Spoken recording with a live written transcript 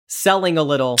Selling a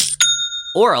little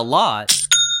or a lot,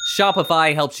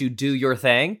 Shopify helps you do your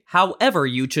thing, however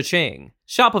you cha-ching.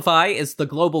 Shopify is the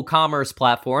global commerce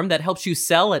platform that helps you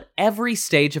sell at every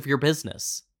stage of your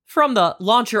business. From the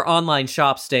launch your online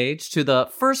shop stage to the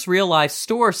first real-life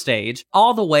store stage,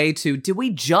 all the way to do we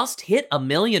just hit 1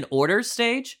 million orders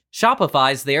stage,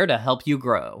 Shopify's there to help you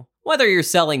grow. Whether you're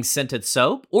selling scented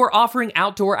soap or offering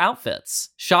outdoor outfits,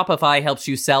 Shopify helps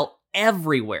you sell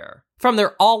everywhere. From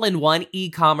their all-in-one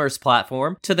e-commerce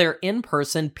platform to their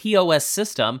in-person POS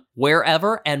system,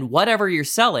 wherever and whatever you're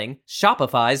selling,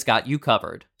 Shopify's got you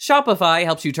covered. Shopify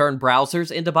helps you turn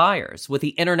browsers into buyers with the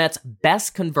internet's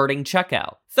best converting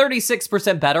checkout,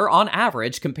 36% better on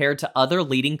average compared to other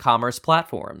leading commerce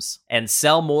platforms. And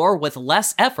sell more with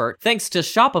less effort thanks to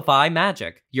Shopify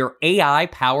Magic, your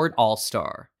AI-powered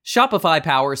all-star. Shopify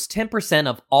powers 10%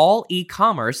 of all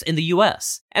e-commerce in the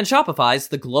US, and Shopify's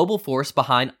the global force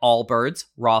behind Allbirds,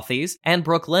 Rothy's, and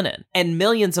Brooklinen, and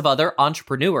millions of other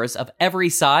entrepreneurs of every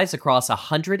size across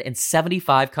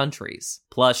 175 countries.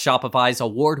 Plus, Shopify's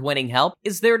award-winning help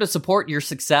is there to support your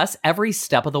success every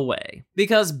step of the way.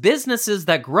 Because businesses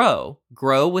that grow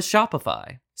with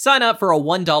Shopify. Sign up for a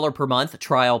 $1 per month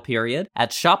trial period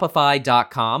at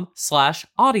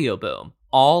shopify.com/audioboom,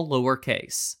 all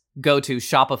lowercase. Go to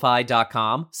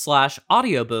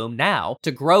shopify.com/audioboom now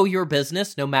to grow your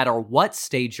business no matter what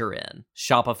stage you're in.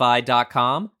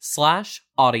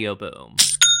 Shopify.com/audioboom.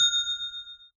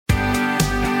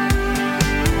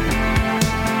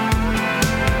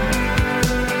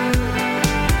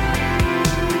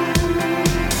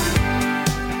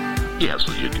 Yeah,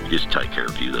 so you can just take care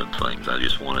of a few of them things. I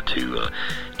just wanted to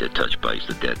touch base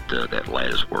that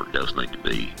lattice work does need to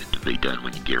be done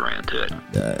when you get around to it.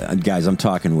 Guys, I'm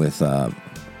talking with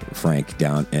Frank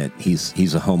down at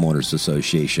he's a homeowners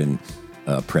association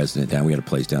president down. We got a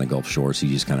place down at Gulf Shores. He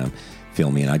just kind of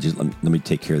filmed me, and let me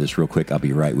take care of this real quick. I'll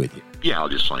be right with you. Yeah, I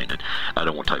was just saying that I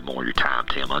don't want to take more of your time,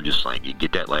 Tim. I'm just saying you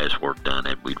get that last work done,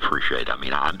 and we'd appreciate it. I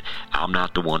mean, I'm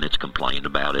not the one that's complaining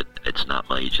about it. It's not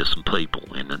me. It's just some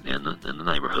people in the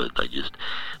neighborhood.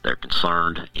 They're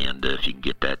concerned, and if you can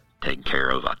get that taken care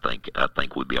of, I think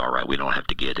we'd be all right. We don't have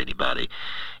to get anybody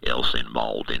else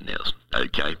involved in this.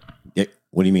 Okay. Yeah.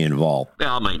 What do you mean involved?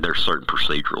 Well, I mean, there's certain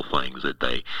procedural things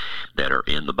that are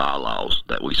in the bylaws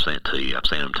that we sent to you. I've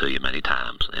sent them to you many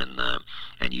times, and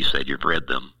you said you've read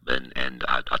them, and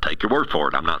I take your word for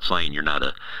it. I'm not saying you're not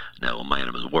a man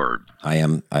of his word. I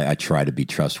am. I try to be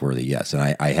trustworthy, yes,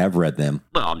 and I have read them.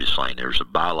 Well, I'm just saying there's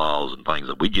bylaws and things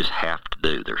that we just have to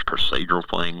do. There's procedural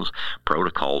things,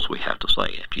 protocols we have to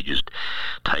say. If you just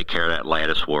take care of that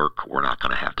lattice work, we're not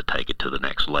going to have to take it to the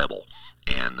next level.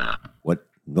 And What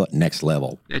next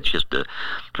level? It's just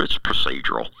it's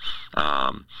procedural.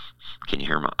 Can you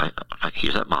hear my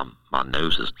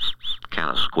nose is kind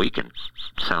of squeaking.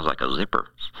 Sounds like a zipper.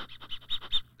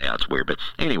 Yeah, it's weird. But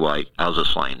anyway, I was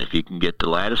just saying, if you can get the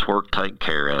lattice work taken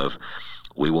care of,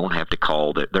 we won't have to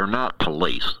call that. They're not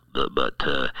police, but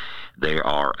they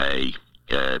are it's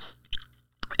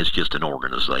just an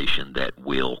organization that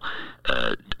will,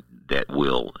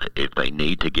 if they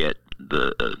need to get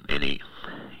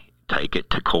take it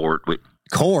to court.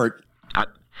 Court?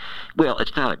 Well,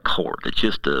 it's not a court. It's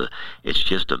just a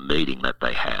meeting that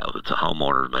they have. It's a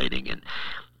homeowners meeting, and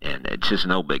it's just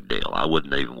no big deal. I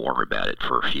wouldn't even worry about it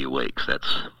for a few weeks.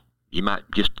 You might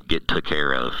just get took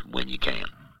care of when you can.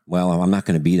 Well, I'm not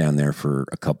going to be down there for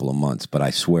a couple of months, but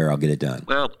I swear I'll get it done.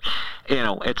 Well,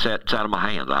 it's out of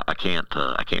my hands. I can't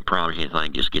promise you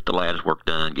anything. Just get the lattice work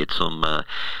done. Get some.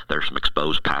 There's some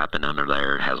exposed piping under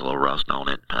there. It has a little rust on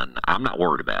it, and I'm not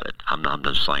worried about it. I'm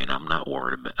just saying I'm not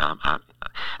worried about.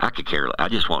 I could care. I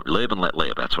just want to live and let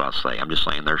live. That's what I say. I'm just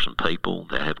saying there's some people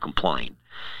that have complained,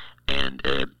 and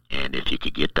if you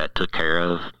could get that took care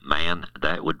of, man,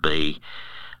 that would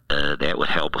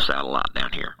help us out a lot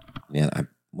down here. Yeah.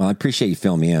 Well, I appreciate you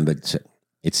filling me in, but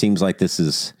it seems like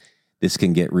this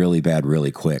can get really bad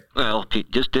really quick. Well, if you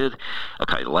just did,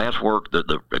 okay, the last work,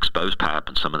 the exposed pipe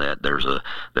and some of that, there's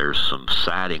some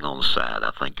siding on the side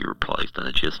I think you replaced, and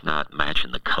it's just not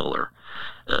matching the color.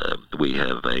 We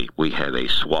have a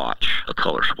swatch, a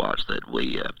color swatch that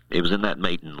it was in that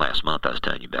meeting last month I was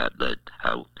telling you about, that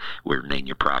how we're needing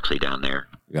your proxy down there.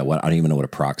 Yeah, I don't even know what a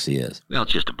proxy is. Well,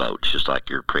 it's just a vote. It's just like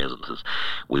your presence is.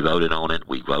 We voted on it.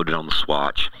 We voted on the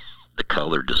swatch. The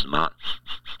color does not.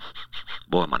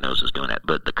 Boy, my nose is doing that.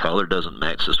 But the color doesn't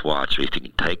match the swatch. So if you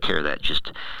can take care of that,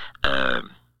 just. I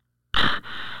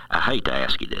hate to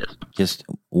ask you this. Just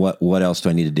what else do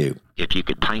I need to do? If you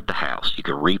could paint the house, you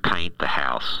could repaint the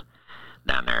house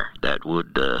down there. That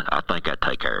would. I think I'd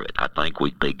take care of it. I think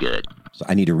we'd be good. So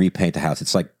I need to repaint the house.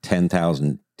 It's like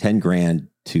 $10,000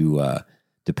 to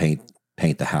to paint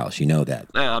the house. You know that.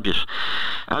 Well, I'm just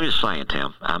saying,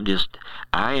 Tim.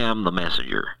 I am the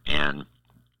messenger, and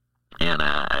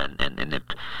if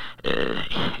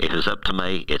it is up to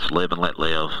me, it's live and let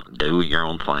live. Do your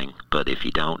own thing. But if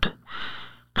you don't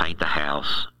paint the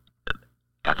house,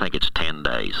 I think it's 10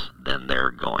 days. Then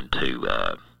they're going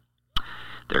to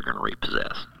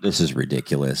repossess. This is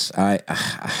ridiculous.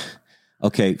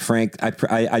 Okay, Frank,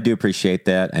 I do appreciate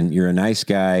that, and you're a nice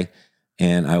guy,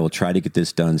 and I will try to get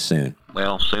this done soon.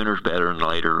 Well, sooner's better than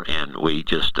later, and we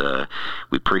just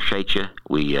we appreciate you.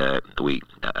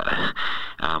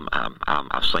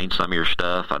 I've seen some of your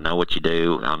stuff. I know what you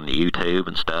do on YouTube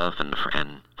and stuff, and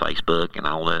Facebook and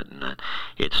all that. And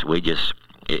it's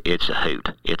a hoot.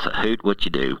 It's a hoot what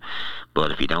you do.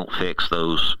 But if you don't fix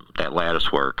that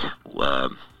lattice work,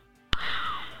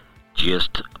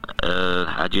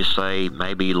 I just say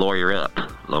maybe lawyer up.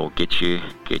 Lord, get you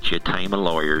a team of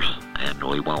lawyers, and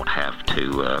we won't have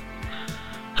to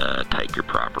take your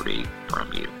property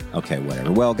from you. Okay,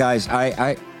 whatever. Well, guys,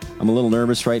 I'm a little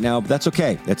nervous right now, but that's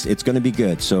okay. It's going to be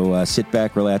good. So sit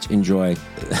back, relax, enjoy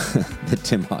the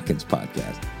Tim Hawkins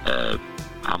podcast.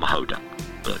 I'm a hold up,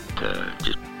 but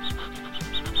just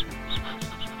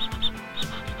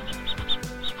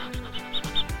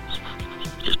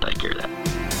take care of that.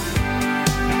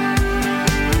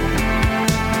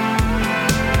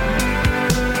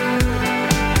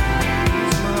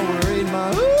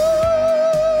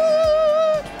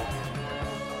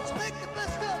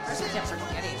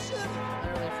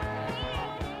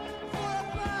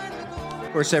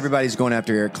 Of course, everybody's going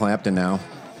after Eric Clapton now.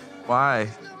 Why?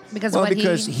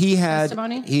 Because he had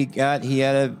testimony? he had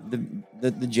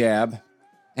the jab,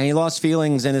 and he lost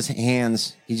feelings in his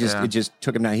hands. It just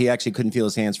took him down. He actually couldn't feel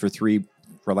his hands for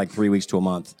like 3 weeks to a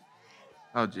month.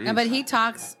 Oh, geez. No, but he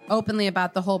talks openly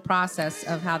about the whole process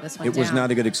of how this went It was down.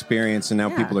 not a good experience, and now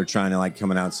people are trying to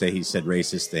coming out and say he said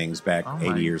racist things back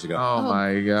 80 years ago. Oh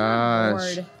my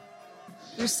gosh. Lord.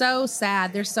 They're so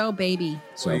sad. They're so baby.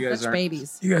 So you guys Such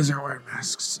babies. You guys aren't wearing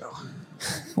masks, so.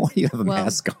 why do you have a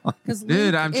mask on?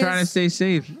 Dude, I'm trying to stay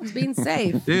safe. He's being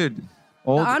safe. Dude.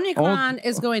 The Omicron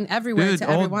is going everywhere to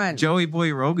everyone. Joey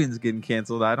Boy Rogan's getting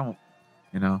canceled. I don't,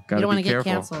 gotta you don't want be to get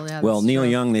careful. canceled. Yeah, Well, that's Neil true.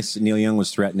 Young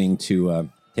was threatening to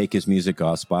take his music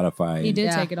off Spotify. He did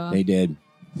Yeah. take it off. They did.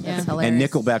 Yeah. That's hilarious. And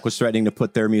Nickelback was threatening to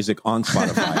put their music on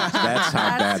Spotify. That's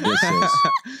how bad this is.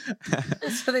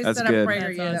 So they That's set good. up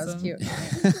PragerU. That's That was awesome. cute.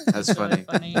 That's funny.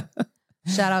 Funny.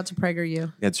 Shout out to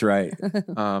PragerU. That's right.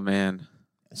 Oh, man.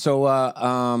 So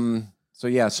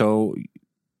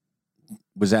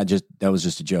was that was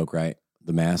just a joke, right?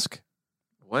 The mask?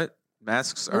 What?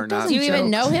 Masks are not Do you even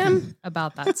know him?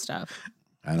 About that stuff.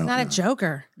 I don't He's not know. a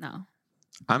joker. No.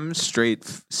 I'm straight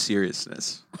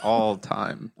seriousness all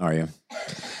time. Are you?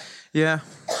 Yeah,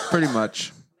 pretty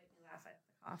much.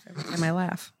 Every time I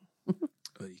laugh.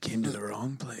 Well, you came to the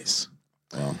wrong place.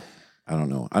 Well, I don't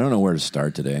know. I don't know where to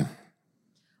start today.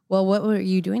 Well, what were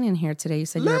you doing in here today? You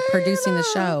said you were producing the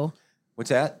show,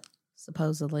 What's that?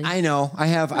 supposedly. I know. I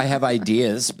have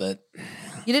ideas, but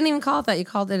You didn't even call it that. You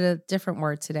called it a different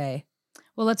word today.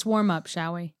 Well, let's warm up,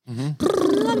 shall we?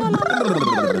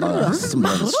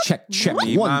 check.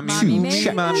 Me, 1, mommy, 2, me,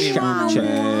 check, mommy, check, mommy.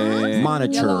 check.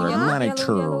 Monitor. I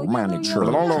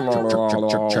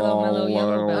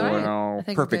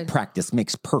think Perfect we're good. practice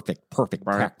makes perfect. Perfect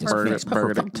practice makes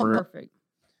perfect. Perfect.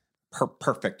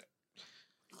 Perfect.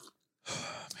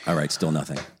 All right, still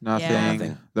nothing. Nothing.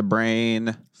 Yeah. The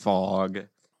brain fog.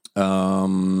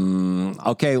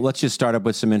 Okay, let's just start up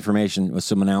with some information, with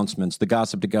some announcements. The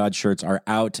Gossip to God shirts are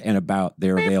out and about.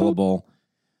 They're available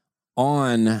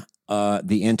on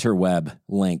the interweb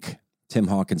link,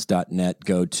 timhawkins.net.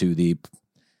 Go to the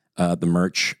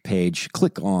merch page,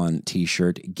 click on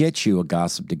T-shirt, get you a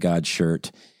Gossip to God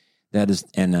shirt. That is,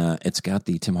 and it's got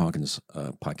the Tim Hawkins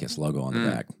podcast logo on the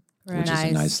back, which is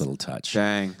a nice little touch.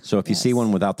 Dang. So if you see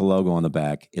one without the logo on the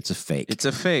back, it's a fake. It's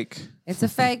a fake. It's a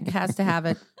fake. Has to have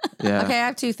it. Yeah. Okay, I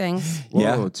have two things. Whoa,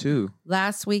 Yeah. two.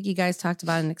 Last week, you guys talked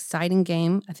about an exciting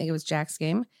game. I think it was Jack's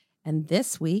game. And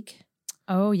this week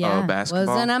Oh, yeah. Oh, basketball.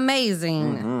 was an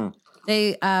amazing. Mhm.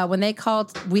 They when they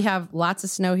called, we have lots of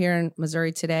snow here in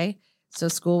Missouri today, so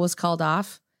school was called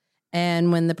off.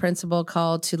 And when the principal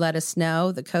called to let us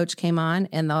know, the coach came on,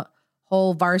 and the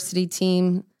whole varsity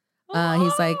team.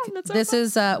 He's like, that's so "This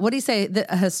is what do you say?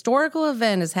 A historical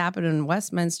event has happened in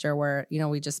Westminster, where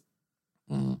we just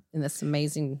Mhm. in this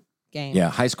amazing game. Yeah,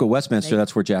 high school Westminster. They-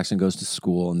 That's where Jackson goes to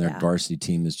school, and their Yeah. varsity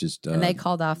team is just and they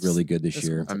called off really good this the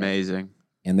year. school today. Amazing.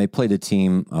 And they played a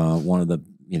team, one of the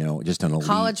just an elite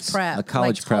College prep, a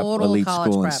college like prep total elite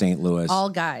college school in prep. St. Louis. all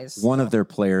guys. One of their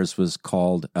players was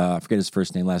called I forget his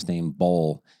first name, last name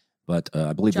Bowl, but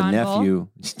I believe John the Bull? nephew,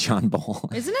 John Bull.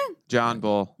 Isn't it? John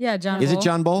Bull. Yeah, John. Is it Bull.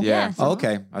 John Bull? Yeah. Oh,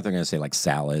 okay. I thought they were going to say like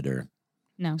salad or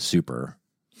No. super.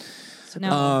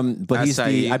 No. But he's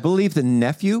Acai. I believe, the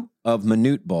nephew of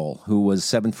Manute Bull, who was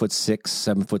 7'6",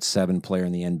 7'7" player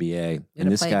in the NBA.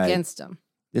 And this play guy, against him.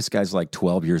 this guy's like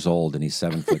 12 years old, and he's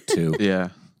 7'2". Yeah.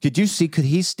 Could you see? Could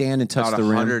he stand and touch About the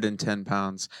rim? 110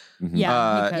 pounds. Mhm.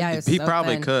 Yeah. he could. Yeah, he was he so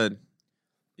probably thin. could.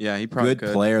 Yeah, he probably Good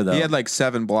could. player though. He had like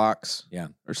 7 blocks. Yeah.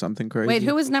 Or something crazy. Wait,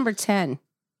 who was number 10?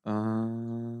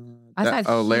 I thought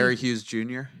oh, Larry he- Hughes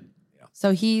Jr.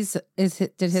 So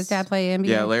did his dad play NBA?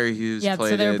 Yeah, Larry Hughes Yeah,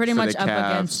 played so they were it pretty for much the up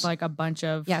Cavs. against like a bunch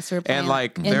of. Yeah, so we're playing And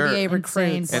like NBA their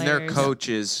recruits. and their players. coach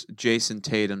is Jason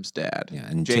Tatum's dad. Yeah,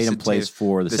 and Jason Tatum plays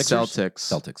for the Sixers? Celtics.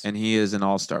 Celtics. And he is an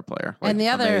all-star player. Like, And the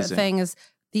other amazing. thing is,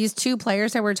 these two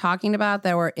players that we're talking about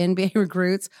that were NBA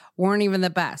recruits weren't even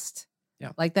the best.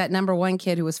 Yeah. Like that number 1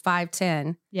 kid who was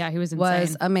 5'10" Yeah, he was insane.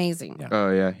 was amazing. Yeah. Oh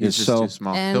yeah, he's It's just so- too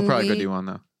small. And He'll probably go we- D1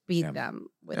 though. Beat Yeah. them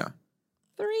with Yeah.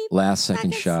 3. Last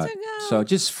second seconds shot. to go. So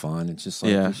just fun. It's just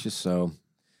like Yeah. it's just so.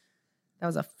 That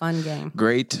was a fun game.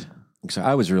 Great. So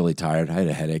I was really tired. I had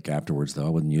a headache afterwards, though. I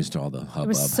wasn't used to all the It hubbub.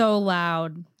 was so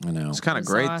loud. I know. It's kind It of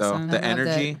was great awesome. though. The I loved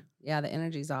energy it. Yeah, the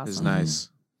energy's awesome. is nice.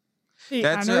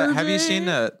 That's have you seen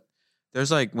the?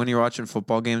 There's like when you're watching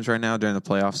football games right now during the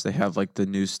playoffs, they have like the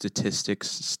new statistics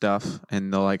stuff,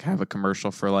 and they'll like have a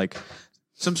commercial for like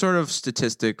some sort of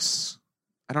statistics.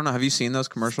 I don't know. Have you seen those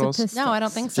commercials? No, I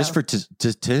don't think so. Just for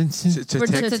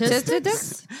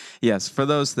statistics? Yes, for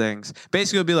those things.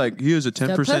 Basically, it'll be like, he has a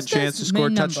 10% chance to score a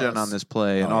Main touchdown numbers. on this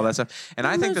play and Oh, all yeah. that stuff. And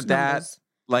I think that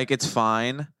like, it's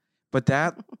fine. But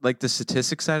that, like, the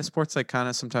statistics side of sports, like, kind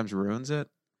of sometimes ruins it.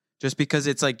 Just because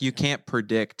it's like, you can't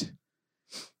predict.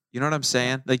 You know what I'm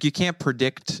saying? Like, you can't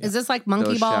predict Is this like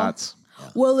monkey those ball? shots.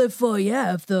 Well, if the Is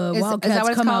that Wildcats what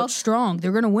it's come called? out strong,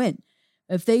 they're gonna win.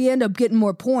 If they end up getting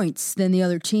more points than the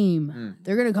other team,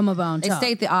 they're gonna come up on They top.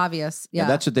 state the obvious. Yeah.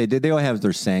 That's what they did. They all have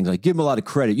their sayings like, give them a lot of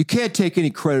credit. You can't take any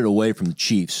credit away from the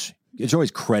Chiefs. There's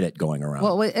always credit going around.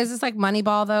 well, is this like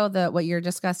Moneyball though? What you're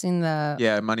discussing?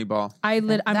 Yeah, Moneyball. I'm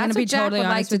That's going to what be Jack totally would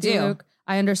like honest to with you, do. Luke.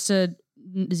 I understood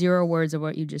 0 words of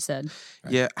what you just said.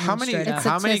 Yeah. How many straight up.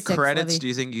 how many Statistics, credits Livy. do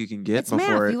you think you can get It's before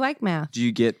math. You like math. do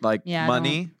you get like Yeah, I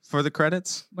money for the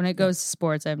credits? When it goes to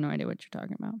sports, I have no idea what you're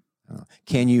talking about.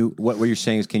 Can you, what you're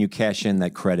saying is, can you cash in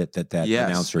that credit that Yes.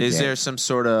 announcer Is gave? there some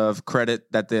sort of credit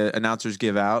that the announcers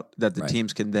give out that the Right.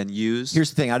 teams can then use? Here's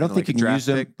the thing. I don't Kinda think like you a can use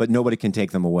draft them, pick? but nobody can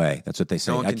take them away. That's what they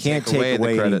say. No one I can can't take away take the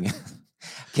away credit. any,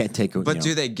 can't take, But you know,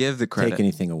 do they give the credit? take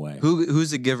anything away.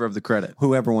 Who's the giver of the credit?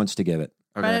 Whoever wants to give it.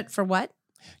 Okay. Credit for what?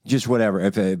 Just whatever.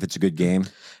 If it's a good game.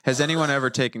 Has anyone ever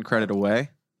taken credit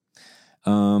away,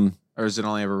 Um, or is it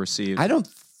only ever received? I don't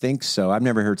think so. I've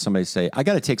never heard somebody say, I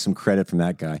got to take some credit from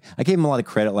that guy. I gave him a lot of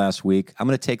credit last week. I'm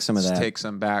going to take some of Just that. take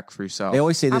some back for yourself. They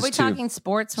always say Are this we too. talking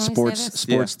sports when we Sports, say this?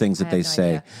 sports things that I they have no say.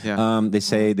 idea. Yeah. They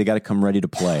say they got to come ready to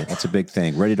play. That's a big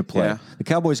thing. Ready to play. Yeah. The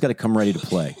Cowboys got to come ready to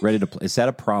play. Ready to play. Is that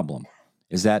a problem?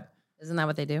 Is that Isn't that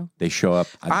what they do? they show up?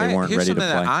 They weren't here's ready to something play.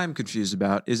 that I'm confused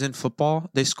about is in football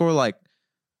they score like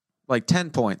 10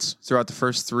 points throughout the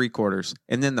first 3 quarters,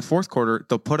 and then the fourth quarter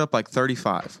they'll put up like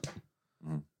 35.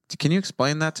 Mm. Can you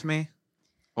explain that to me,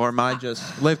 or am I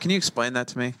just Liv? Can you explain that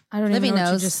to me? I don't Livy even know what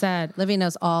you knows. just said. Livy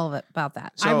knows all of it about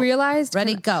that. So- I realized.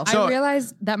 Ready, go. So- I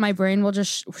realized that my brain will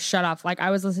just shut off. Like I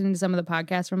was listening to some of the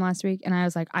podcasts from last week, and I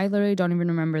was like, I literally don't even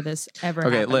remember this ever.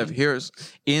 Okay, happening. Liv. Here's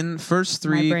in first My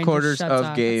 3 brain just quarters shuts of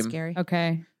off. game, Scary.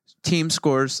 Okay. team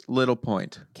scores little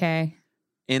point. Okay.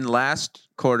 In last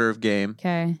quarter of game,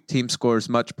 Okay. team scores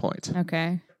much point.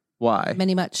 Okay. Why?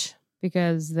 Many much.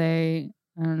 Because they,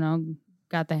 I don't know,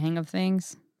 got the hang of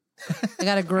things. I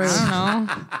got a groove. I don't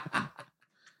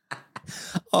know.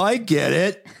 I get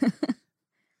it.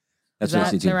 Is That's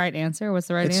what that I the right answer? What's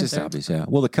the right It's answer? just obvious, yeah.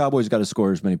 Well, the Cowboys got to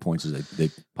score as many points as they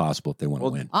possible if they want to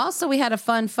Well, win. Also, we had a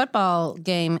fun football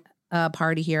game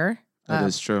party here. That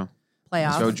is true.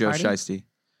 Playoff Joe party. Shiesty.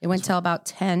 It went till about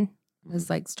 10. It was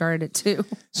like started at 2.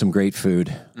 Some great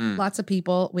food. Lots of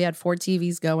people. We had 4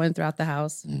 TVs going throughout the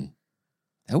house.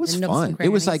 That was And nooks fun. and It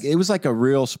was crannies. like a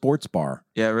real sports bar.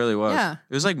 Yeah, it really was. Yeah.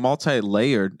 It was like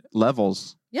multi-layered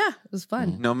levels. Yeah, it was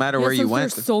fun. No matter Yeah, where you since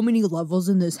went. There's so many levels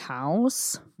in this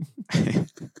house.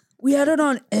 We had it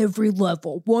on every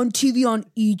level. 1 TV on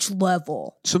each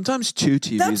level. Sometimes 2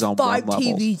 TVs That's on 5 one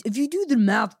level. TVs. If you do the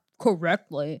math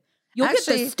correctly, you'll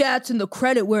Actually- get the stats and the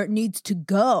credit where it needs to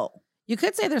go. You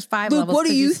could say there's 5 Luke, levels. what do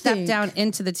 'cause you step think? down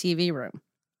into the TV room.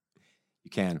 You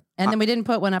can. And then we didn't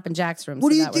put one up in Jack's room. What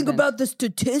so do you that think would've been- about the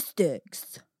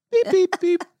statistics? Beep, beep,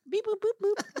 beep. Beep, boop, boop,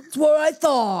 boop. That's what I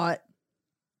thought.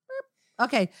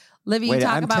 Okay, Livy, you Wait,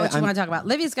 talk I'm about te- what you I'm- want to talk about.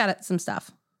 Livy's got some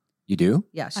stuff. You do?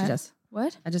 Yeah, she I- does.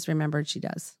 What? I just remembered she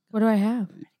does. What do I have?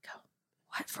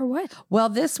 What for? What? Well,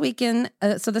 this weekend,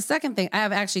 so the second thing, I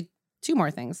have actually 2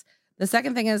 more things. The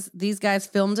second thing is these guys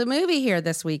filmed a movie here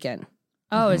this weekend.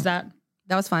 Oh, Mhm. is that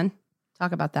That was fun.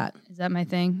 Talk about that. my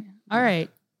thing? All right.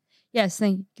 Yes.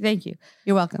 Thank you.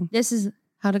 You're welcome. This is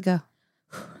How'd it go?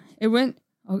 it went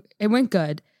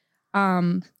good.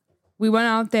 We went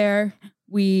out there.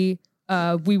 We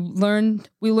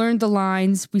learned the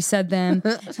lines. We said them.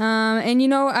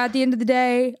 And at the end of the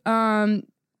day,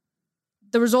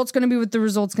 the result's going to be what the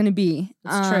result's going to be.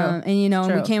 It's true. And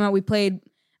True. we came out. We played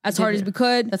as hard as we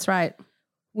could. That's right.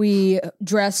 We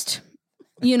dressed,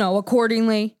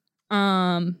 accordingly.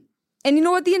 And at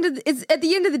the end of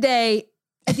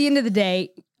the day,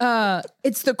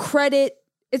 it's the credit.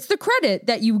 It's the credit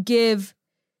that you give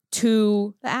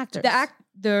to The actors.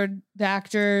 the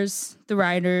actors, the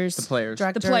writers, The players. the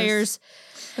Directors, players.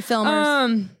 the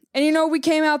filmers. And we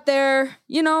came out there.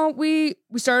 We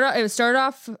started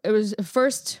off. It was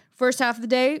first half of the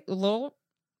day.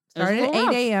 Started at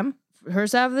 8 a.m.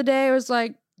 First half of the day, it was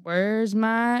like, where's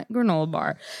my granola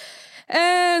bar?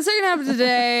 And second half of the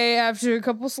day, after a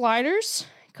couple sliders,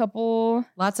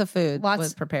 Lots of food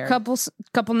was prepared.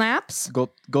 couple naps.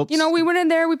 Gulps. We went in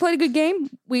there. We played a good game.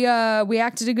 We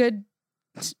acted,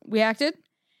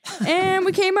 and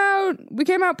we came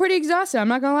out pretty exhausted. I'm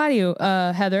not gonna lie to you,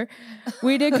 Heather.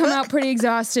 We did come out pretty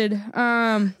exhausted.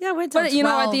 Yeah, went till But 12.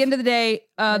 at the end of the day,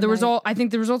 the midnight. result. I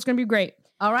think the result's gonna be great.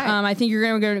 All right. I think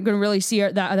you're gonna really see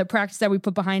the practice that we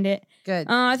put behind it. Good.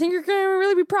 I think you're gonna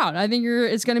really be proud. I think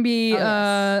it's gonna be Oh,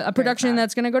 yes. a production proud.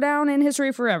 that's gonna go down in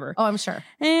history forever. Oh, I'm sure.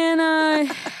 And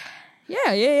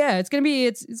yeah. It's gonna be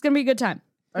a good time. It's gonna be a good time.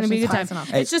 Person's passing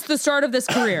off. It's just the start of this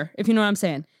career, if you know what I'm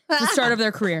saying. It's the start of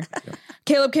their career.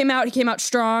 Caleb came out. He came out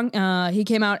strong. He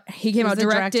came out the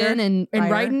directing director, and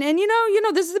writer. writing. And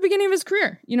this is the beginning of his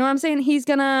career. You know what I'm saying? He's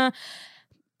gonna.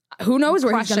 Who knows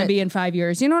where he's Crush gonna it. be in 5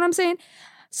 years? You know what I'm saying?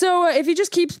 So if he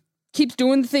just keeps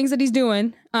doing the things that he's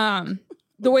doing,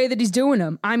 the way that he's doing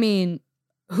them, I mean,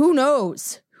 who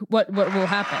knows what will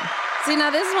happen? See, now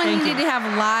this is when Thank you you. need to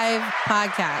have live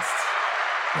podcasts.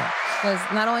 Because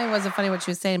not only was it funny what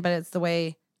she was saying, but it's the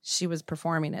way she was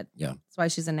performing it. Yeah. That's why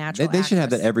she's a natural They should have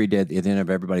that actress. every day. At the end of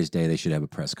everybody's day, they should have a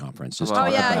press conference. Just Oh,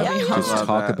 talk yeah, about, yeah, yeah. just I love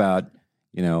talk that. about,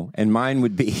 and mine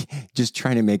would be just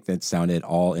trying to make that sound at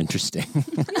all interesting.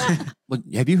 Look,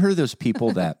 have you heard of those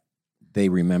people that they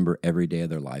remember every day of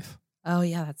their life? Oh,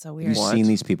 yeah, that's so Have weird. you What? seen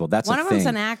these people? That's One a of thing. them's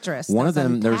an actress. One of that's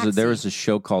on them, there Taxi. was a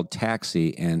show called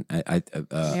Taxi, and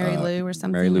Mary Lou or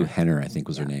something. Mary Lou or- Henner, I think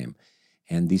was her Yeah. name.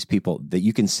 And these people that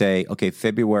you can say, okay,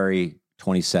 February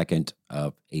 22nd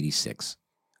of 86.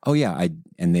 Oh yeah,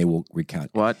 and they will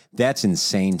recount. What? That's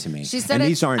insane to me. She said and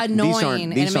it's annoying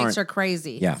and it makes aren't- her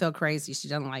crazy. Yeah. Feel crazy. She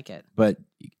doesn't like it. But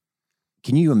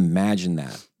can you imagine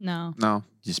that? No. No.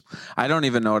 Just I don't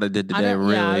even know what I did I today, don't,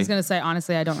 really. Yeah, I was gonna say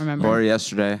honestly, I don't remember. Or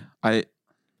yesterday. I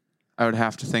would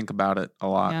have to think about it a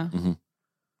lot. Yeah.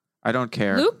 I don't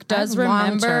care. Luke does I have long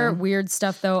remember term. weird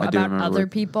stuff though I do about remember other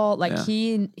Luke. people. Like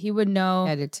Yeah. he would know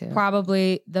I did too.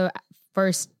 probably the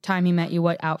first time he met you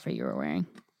what outfit you were wearing.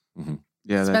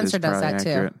 Yeah, that Spencer is does probably that too.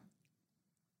 accurate.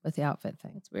 With the outfit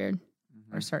thing. It's weird.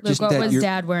 Or certain. Luke, Just what that was you're-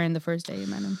 Dad wearing the first day you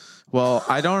met him? Well,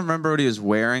 I don't remember what he was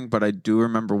wearing, but I do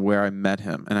remember where I met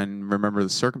him, and I remember the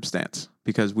circumstance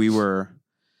because we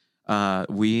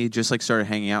just like started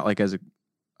hanging out like as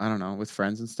with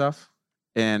friends and stuff,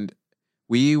 and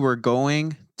we were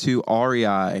going to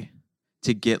REI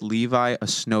to get Levi a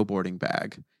snowboarding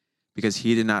bag because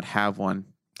he did not have one.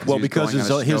 well, he was because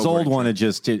going on a his old snowboarding one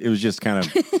trip. it was just kind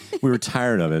of we were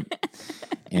tired of it.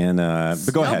 And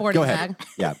but go ahead. Snowboarding Ahead. bag.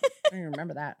 Yeah. I don't even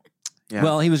remember that. Yeah.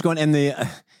 Well, he was going, and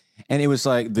it was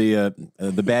like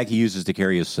the bag he uses to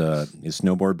carry his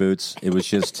snowboard boots. It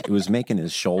was making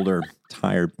his shoulder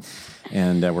tired,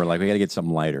 and we're like, we got to get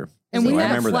something lighter. And So we I had a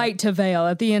remember flight to Vail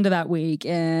at the end of that week,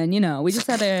 and we just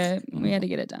had to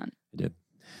get it done. I did.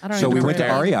 I don't So we even went to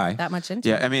remember REI. that much into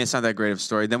Yeah, it. I mean, it's not that great of a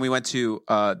story. Then we went to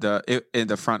in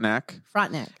the Frontenac.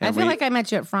 Frontenac. I And feel we- like I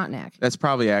met you at Frontenac. That's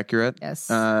probably accurate.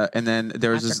 Yes. And then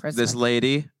there was After this Christmas.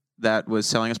 lady that was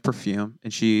selling us perfume,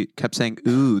 and she kept saying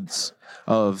 "ouds"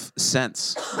 of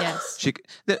scents. Yes.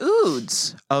 The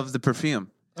ouds of the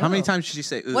perfume. How many Oh. times did she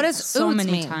say ouds? What does So ouds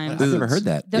many mean? times. I've never Ouds. heard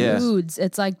that. The Yeah. ouds.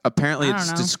 It's like Apparently, I don't it's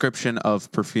know. description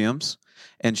of perfumes,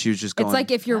 and she was just going. it's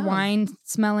like if you're Oh. wine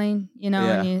smelling,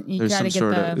 yeah, and you there's try some to get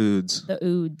sort the of ouds.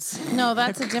 ouds. No,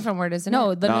 that's a different word, isn't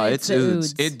No, it? No, it's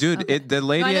ouds. the ouds. Okay. The No,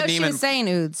 lady I know at she Neiman was saying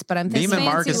ouds, but I'm thinking Neiman fancy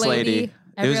Marcus lady. lady. It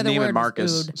Every was other Neiman word was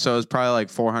Marcus, oud. so it was probably like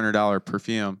 $400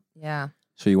 perfume. Yeah.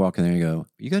 So you walk in there and you go,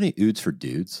 you got any ouds for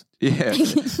dudes? Yeah, There you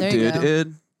dude. go. It,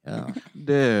 Yeah.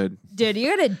 Dude. Dude, you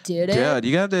gotta did it. Dude,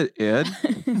 you got the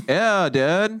id? Yeah,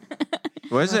 dude.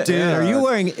 Where's it? Dude, are you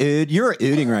wearing ood? You're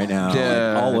ooding right now. Dude.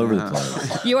 Like, all over the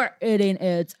place. You are eating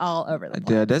it all over the place.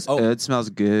 Dude, this id smells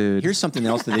good. Here's something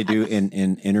else that they do in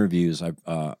interviews.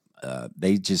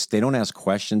 They don't ask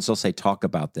questions. They'll say, talk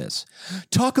about this.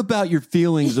 Talk about your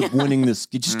feelings of winning this.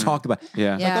 You just talk about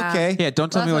Yeah. Like, okay. Yeah,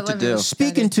 don't tell me what to do.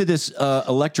 Speaking to this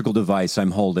electrical device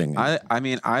I'm holding. I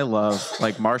mean, I love,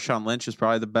 like, Marshawn Lynch is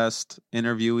probably the best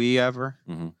interviewee ever.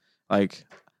 Mm-hmm. Like,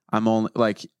 I'm only,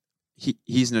 like,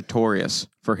 he's notorious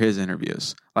for his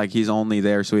interviews. Like, he's only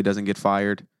there so he doesn't get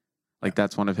fired. Like,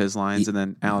 that's one of his lines. And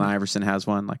then Allen Iverson has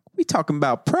one, like, we talking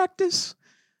about practice?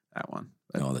 That one.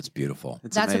 Oh, that's beautiful.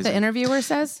 That's what the interviewer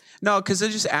says? No, because they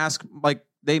just ask, like,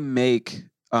 they make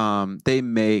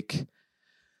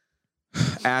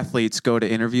athletes go to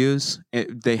interviews.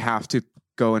 They have to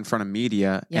go in front of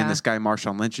media. Yeah. And this guy,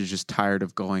 Marshawn Lynch, is just tired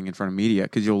of going in front of media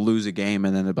because you'll lose a game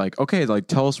and then they'll be like, okay, like,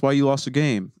 tell us why you lost a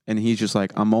game. And he's just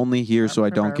like, I'm only here so I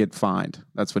don't get fined.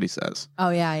 That's what he says. Oh,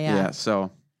 yeah. Yeah.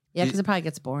 So, Yeah, because it probably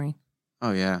gets boring.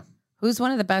 oh, yeah. Who's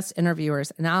one of the best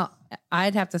interviewers? And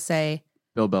I'd have to say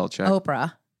Bill Belichick.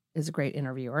 Oprah is a great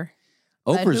interviewer.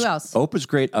 Who else? Oprah's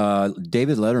great.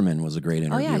 David Letterman was a great Oh,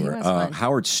 interviewer. yeah, he was fun.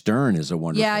 Howard Stern is a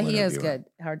wonderful Yeah, he is interviewer. good.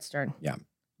 Howard Stern. Yeah.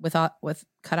 With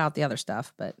cut out the other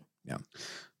stuff, but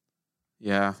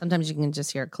Yeah. sometimes you can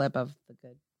just hear a clip of the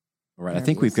good. All right. I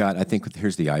think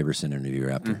here's the Iverson interview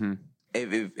after. Mm-hmm.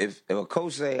 If a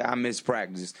coach say I miss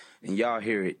practice and y'all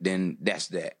hear it, then that's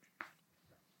that.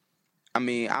 I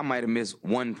mean, I might have missed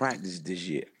one practice this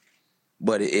year.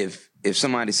 But if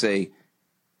somebody say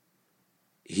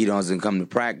he doesn't come to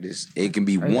practice, it can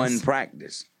be one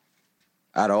practice.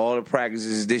 Out of all the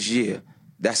practices this year,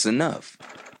 that's enough.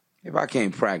 If I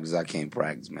can't practice, I can't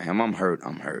practice, man. I'm hurt,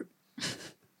 I'm hurt.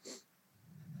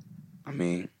 I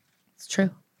mean, It's true.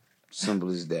 simple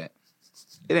as that.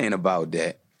 It ain't about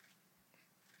that.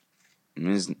 I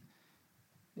mean,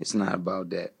 it's not about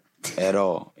that at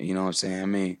all. You know what I'm saying? I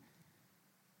mean,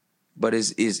 but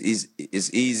it's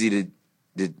easy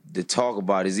to talk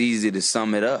about. It's easy to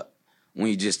sum it up when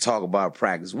you just talk about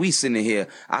practice. We sitting in here,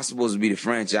 I'm supposed to be the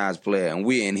franchise player, and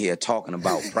we're in here talking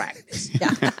about practice.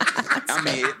 I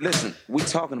mean, listen, we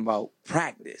talking about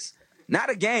practice. Not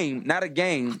a game.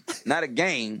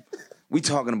 We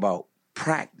talking about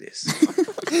practice.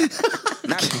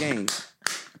 Not a game.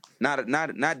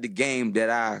 Not the game that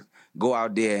I go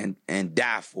out there and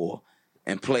die for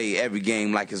and play every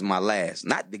game like it's my last.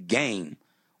 Not the game.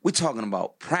 We're talking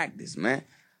about practice, man.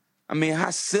 I mean, how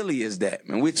silly is that,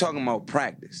 man? We're talking about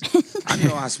practice. I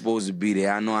know I'm supposed to be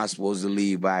there. I know I'm supposed to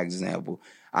lead by example.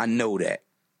 I know that.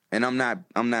 And I'm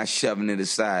not shoving it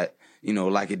aside,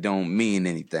 like it don't mean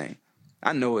anything.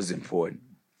 I know it's important.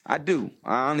 I do.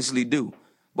 I honestly do.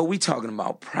 But we talking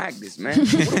about practice, man.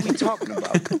 What are we talking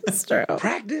about? That's true.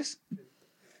 Practice?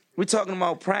 We're talking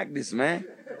about practice, man.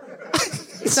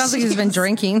 It sounds like he's been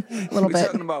drinking a little We're bit.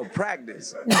 talking about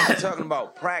practice. We're talking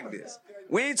about practice.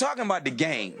 We ain't talking about the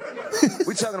game.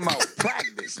 We're talking about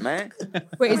practice, man.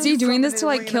 Wait, is he doing this to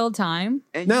like kill time?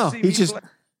 And No, see he me just. play-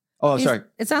 Oh, sorry.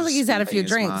 It sounds like he's had a few Speaking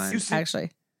his drinks, mind. You see-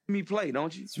 actually. me play,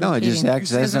 don't you? No, it just repeating. acts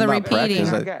Because as of the about repeating.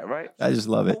 practice. I got, right? I just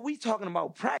love it. But we talking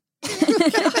about practice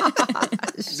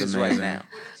It's right amazing. now.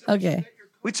 Okay.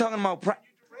 We talking about practice.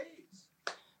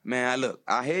 Man,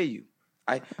 I hear you.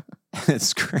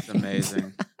 It's great. It's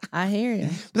amazing. I hear you.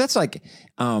 But that's like,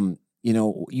 you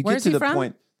Where's get to he the from?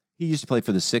 point. He used to play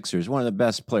for the Sixers, one of the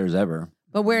best players ever.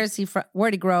 But where is he from?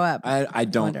 Where'd he grow up? I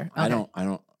don't wonder. Okay. I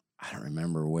don't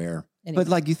remember where. Anyway. But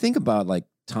like you think about like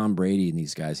Tom Brady and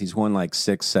these guys, he's won like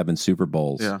 6-7 Super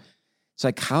Bowls. Yeah. It's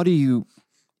like, how do you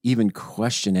even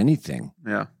question anything?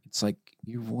 Yeah. It's like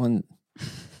you've won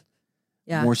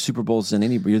Yeah. more Super Bowls than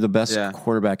anybody. You're the best Yeah.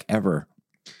 quarterback ever.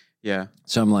 Yeah.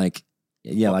 So I'm like,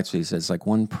 yeah, like what he said. It's like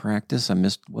one practice. I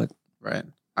missed what? Right.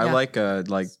 Yeah. I like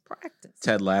Practice.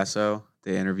 Ted Lasso,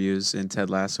 the interviews in Ted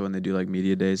Lasso when they do like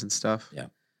media days and stuff. Yeah.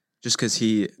 Just because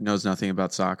he knows nothing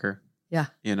about soccer. Yeah.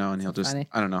 And he'll just, funny.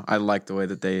 I don't know. I like the way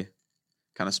that they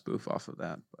kind of spoof off of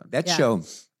that. But That Yeah. show,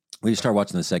 we start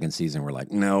watching the second season. We're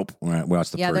like, nope. We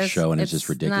watched the first there's- show and it's just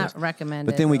ridiculous. Not recommended.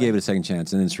 But then we really. gave it a second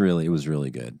chance and it was really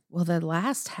good. Well, the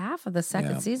last half of the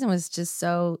second Yeah. season was just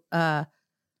so.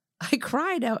 I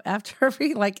cried out after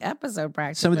every episode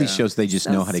practice. Some of these Yeah. shows, they just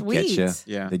So know how to get you.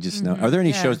 sweet. yeah. They just know. Mhm. Are there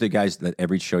any Yeah. shows that guys that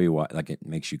every show you watch, like it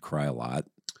makes you cry a lot?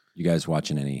 You guys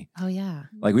watching any? Oh yeah.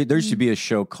 Like there used to be a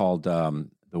show called The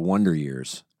Wonder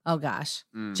Years. Oh gosh.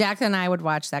 Mm. Jack and I would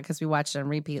watch that because we watched it on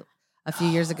repeat. a few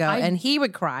years ago, and he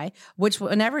would cry. Which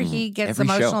whenever he gets Every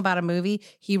emotional show. about a movie,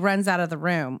 he runs out of the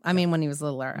room. I mean, when he was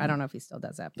littler, I don't know if he still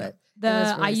does that, but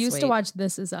I used to watch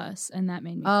This Is Us, and that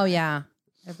made me. Oh yeah,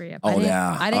 every episode. Oh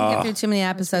yeah. I didn't get through too many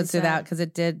episodes through that sad. because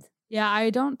it did. Yeah, I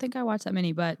don't think I watched that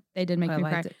many, but they did make I me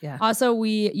cry. liked it, yeah. Also,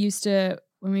 we used to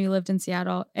when we lived in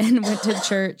Seattle and went to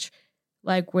church,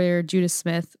 like where Judas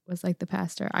Smith was like the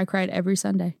pastor. I cried every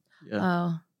Sunday.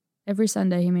 Oh, Every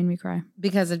Sunday, he made me cry.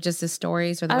 because of just his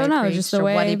stories or the I way don't he know, preached just the or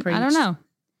way what he preached. I don't know.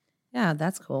 Yeah,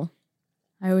 that's cool.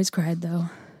 I always cried though.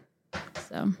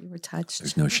 So You were touched.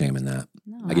 There's no shame in that.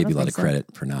 no, I gave don't you a lot think of so.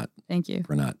 credit for not Thank you.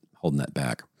 holding that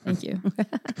back. Thank you.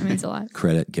 It means a lot.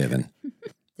 Credit given.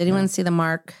 Did anyone see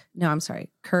the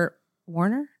Kurt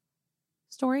Warner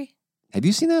story? Have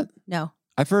you seen that? No.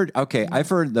 I've heard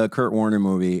the Kurt Warner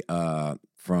movie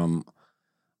from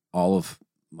all of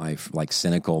my like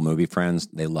cynical movie friends.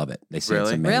 They love it. They say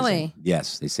it's Really? amazing. Really?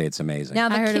 Yes, they say it's amazing. Now I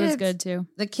the heard kids, it was good too.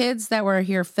 The kids that were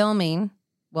here filming,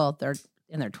 well, they're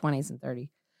in their 20s and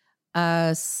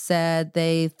 30s, said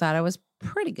they thought it was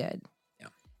pretty good. Yeah.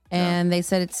 And they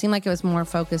said it seemed like it was more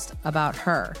focused about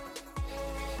her.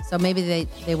 So maybe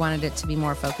they wanted it to be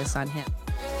more focused on him.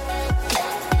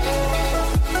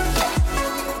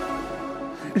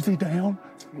 Is he down?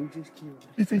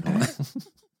 Is he down?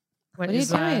 What are you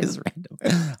doing? It's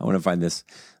random. I want to find this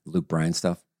Luke Bryan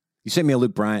stuff. You sent me a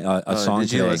Luke Bryan a song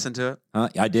Did you today. listen to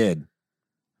it? I did.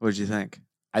 What did you think?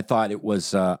 I thought it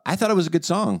was a good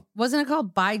song. Wasn't it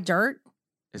called Buy Dirt?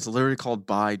 It's literally called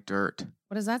Buy Dirt.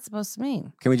 What is that supposed to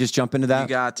mean? Can we just jump into that? You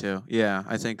got to. Yeah,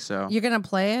 I think so. You're going to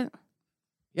play it?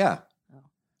 Yeah.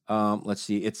 Let's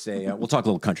see. It's a. We'll talk a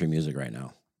little country music right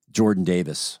now. Jordan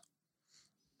Davis.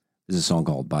 This is a song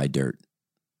called "Buy Dirt"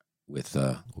 with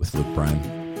Luke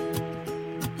Bryan.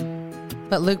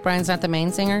 But Luke Bryan's not the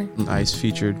main singer? Nice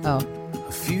featured. Oh.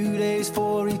 A few days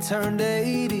before he turned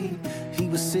 80, he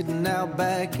was sitting out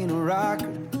back in a rocker.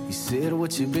 He said,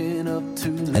 "What you been up to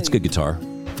lately?" That's good guitar.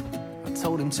 I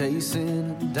told him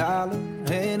chasing a dollar,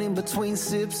 and in between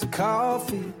sips of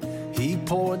coffee, he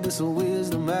poured this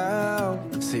wisdom out.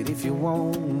 Said, "If you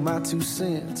want my 2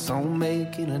 cents on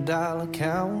making a dollar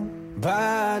count,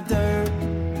 buy dirt,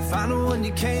 find the one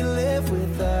you can't live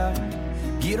without.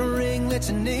 Get a ring, let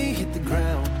your knee hit the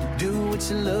ground. Do what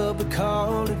you love, but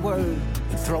call it work.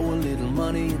 And throw a little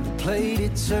money in the plate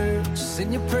at church.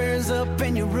 Send your prayers up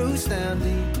and your roots down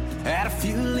deep. Add a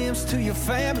few limbs to your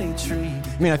family tree."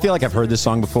 I mean, I feel like I've heard this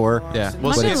song before. Yeah. I'm Well,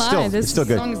 not but gonna it's lie, still this it's still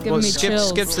good. song is giving well me skip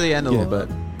chills. to the end a little bit.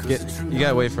 You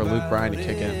gotta wait for Luke Bryan to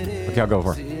kick in. Okay, I'll go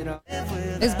for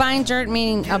it. Is buying dirt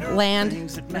meaning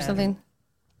land or something?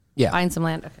 Yeah, Buying some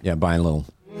land? Okay. yeah, buying a little.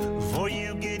 Before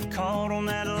you get caught on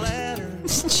that ladder, let me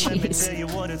Jeez. tell you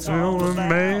what it's all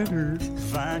about.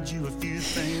 Find you a few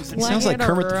things It sounds like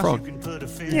Kermit the Frog you can put a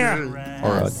finger around.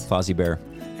 or Fozzie Bear.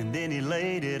 And then he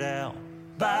laid it out.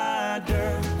 Buy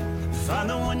dirt. Find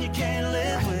the one you can't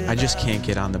live with. I just can't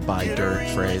get on the buy dirt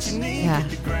phrase. Yeah,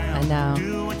 I know.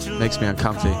 Makes me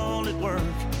uncomfy.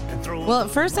 Well,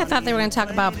 at first I thought they were going to talk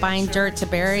about buying dirt to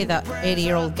bury the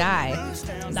 80-year-old guy.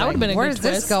 That would have been a Where's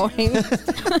good this twist. going?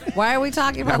 Why are we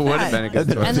talking about That that? would have been a good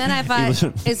twist. And then I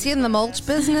thought, is he in the mulch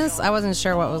business? I wasn't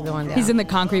sure what was going down. He's in the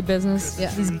concrete business. Yeah.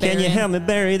 He's Can you burying- help me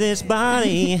bury this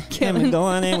body? Can we go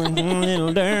in there with a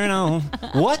little dirt on?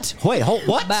 What? Wait, hold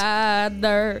what? Bad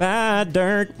dirt. Buy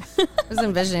dirt. I was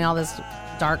envisioning all this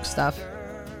dark stuff.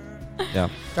 Yeah.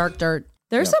 Dark dirt.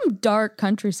 There's some dark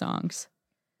country songs.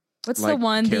 What's Like the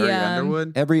one? Carrie the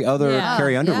Underwood. Every other Yeah.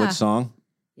 Carrie Underwood Yeah. song.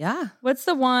 Yeah. What's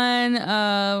the one?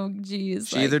 Geez.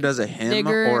 She either does a hymn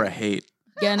Digger. or a hate.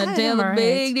 Gonna I tell am a alright.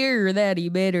 big deer that he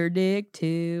better dig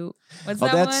too. What's Oh,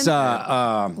 that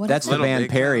that's one? that's the Little band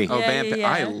Big Perry. Town. Oh, Yeah, Van yeah, Perry.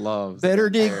 yeah. I love Better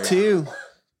Van dig Perry. too.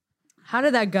 How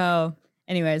did that go?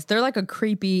 Anyways, they're like a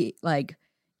creepy like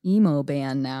emo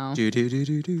band now. Do, do, do,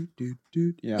 do, do, do,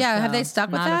 do. Yeah. Yeah. Have So, they stuck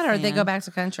with not a that or did they fan. go back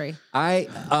to country? I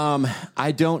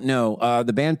don't know.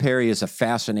 The band Perry is a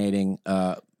fascinating.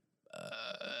 I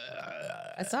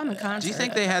saw them in concert. Do you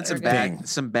think they had some Bang.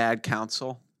 bad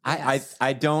counsel?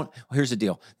 I don't. Here's the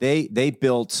deal. They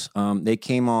built. They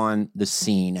came on the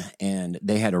scene and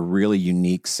they had a really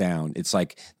unique sound. It's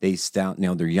like they sound.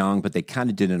 They're young, but they kind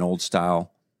of did an old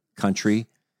style country,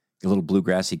 a little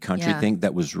bluegrassy country Yeah. thing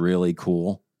that was really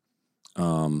cool.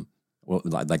 Well,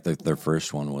 like their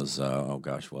first one was. Oh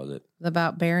gosh, was it?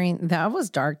 About burying? That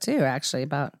was dark too, actually,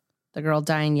 about the girl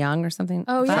dying young or something.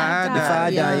 Oh yeah.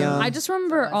 If I die young. I just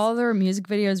remember all their music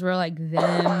videos were like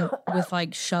them with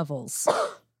like shovels.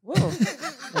 Whoa.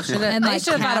 They should And, have like,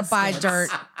 thought of buy caskets. dirt.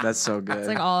 That's so good. That's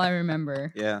like all I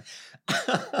remember. yeah.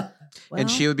 Well,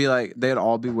 And she would be like, they'd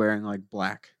all be wearing like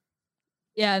black.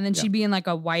 Yeah, and then Yeah. she'd be in like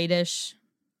a whitish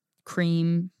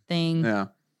cream thing. Yeah.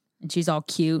 And she's all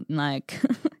cute and like.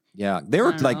 Yeah, they were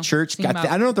I don't like know. church. I Think don't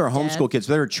about know if they're homeschool death. kids,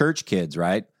 but they were church kids,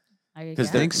 right? Because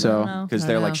they think so. Because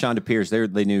they're like Shonda Pierce. They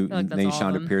knew feel like that's they knew all of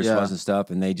Shonda them. Pierce Yeah. was and stuff,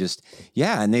 and they just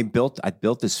and they built. I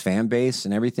built this fan base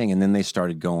and everything, and then they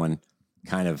started going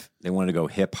kind of. They wanted to go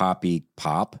hip hoppy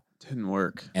pop, Didn't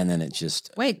work. and then it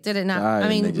just Wait, did it not? Died I and they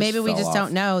mean, just maybe we fell just off.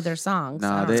 don't know their songs.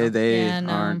 No, I don't know. they Yeah,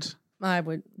 no. aren't. I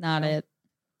would Not it.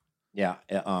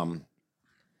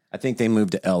 I think they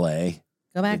moved to L.A.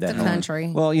 go back Did to that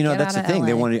country. Well, you know Get that's out the of thing.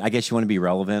 They LA. wanted. I guess you want to be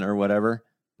relevant or whatever.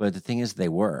 But the thing is, they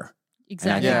were. Exactly.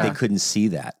 And I think Yeah. they couldn't see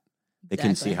that. They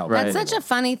couldn't see how. Right. That's such a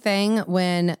funny thing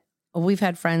when we've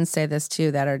had friends say this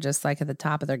too that are just like at the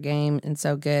top of their game and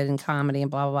so good in comedy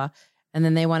and blah, blah, blah. And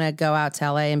then they want to go out to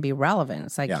LA and be relevant.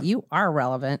 It's like, Yeah. you are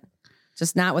relevant,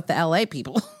 just not with the LA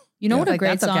people. You know Yeah. what a Like, great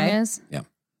that's song okay. is? Yeah.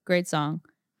 Great song.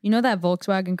 You know that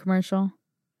Volkswagen commercial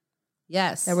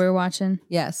Yes. that we were watching?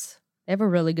 Yes. They have a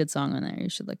really good song on there. You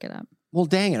should look it up. Well,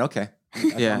 dang it. Okay.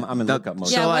 Yeah. I'm gonna No, look up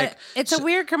most. So, yeah, like, it's a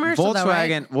weird commercial though,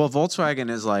 right? Volkswagen. Well, Volkswagen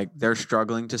is like they're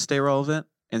struggling to stay relevant,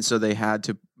 and so they had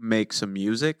to make some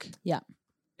music. Yeah.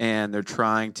 And they're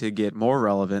trying to get more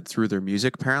relevant through their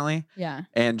music, apparently. Yeah.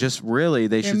 And just really,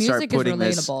 they Their should start music is putting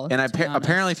this. relatable, And to be honest.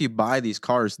 apparently, if you buy these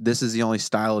cars, this is the only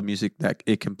style of music that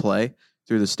it can play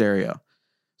through the stereo.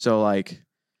 So, like,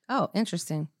 Oh,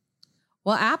 interesting.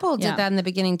 Well, Apple did Yeah. that in the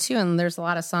beginning too. And there's a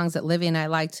lot of songs that Livy and I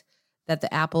liked that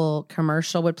the Apple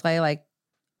commercial would play. Like,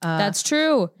 That's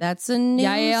true. that's a new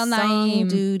Yael song. Naim.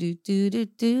 Do, do, do, do,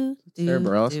 do, Sarah do,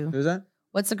 Bareilles. do. Who's that?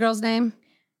 What's the girl's name?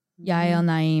 Yael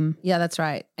Naim. Yeah, that's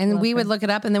right. And Love we her. would look it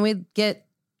up and then we'd get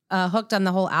hooked on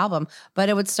the whole album. But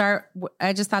it would start,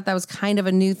 I just thought that was kind of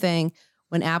a new thing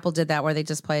when Apple did that, where they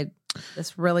just played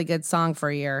this really good song for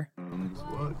a year.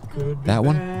 That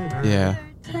one. Yeah.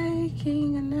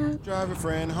 Drive a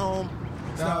friend home,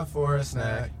 stop for a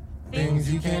snack.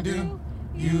 Things you can do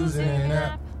using an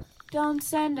app. Don't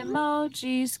send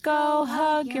emojis, go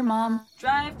hug your mom.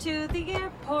 Drive to the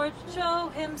airport, show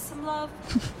him some love.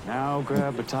 Now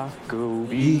grab a taco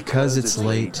Because it's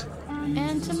late.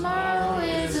 And tomorrow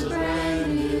is a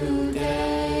brand new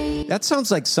day. That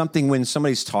sounds like something when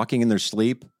somebody's talking in their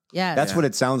sleep. Yeah. That's what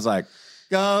it sounds like.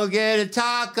 Go get a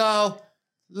taco.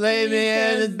 Lay me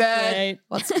in the bed.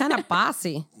 Well, it's kind of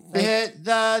bossy. Hit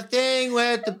the thing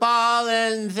with the ball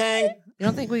and thing. You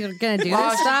don't think we're going to do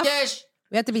Wash this stuff? the dish.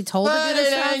 We have to be told to Put do this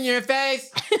it stuff? in your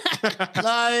face.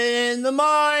 Love it in the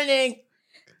morning.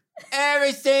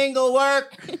 Every single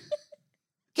work.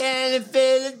 Can it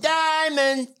fit a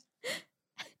diamond?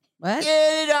 What?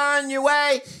 Get it on your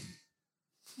way.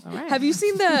 All right. Have you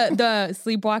seen the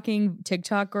sleepwalking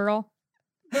TikTok girl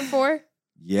before?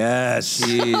 Yes.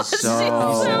 She's so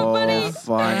so funny.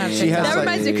 funny. She has That like-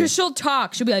 reminds me because she'll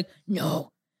talk. She'll be like,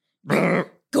 "No, go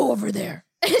over there,"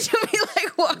 and she'll be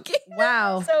like walking.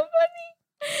 Wow. So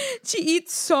funny. She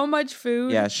eats so much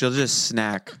food. Yeah, she'll just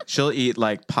snack. She'll eat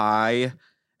like pie.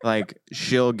 Like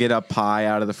she'll get a pie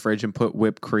out of the fridge and put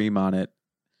whipped cream on it.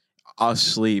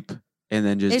 Asleep, and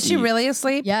then just Is she eat. really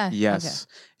asleep? Yeah. Yes.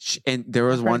 And there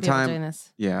was I've heard one people doing time.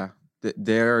 this. Yeah,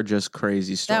 there are just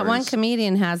crazy stories. That one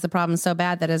comedian has the problem so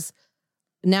bad that is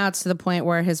now it's to the point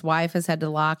where his wife has had to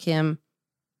lock him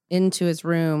into his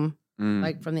room, Mm.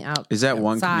 like from the out. Is that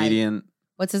one outside. comedian?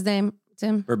 What's his name?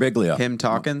 Tim? Birbiglio. Him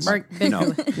Talkins? Mark No.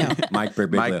 Biglio. Mike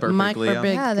Birbiglio. Mike Mike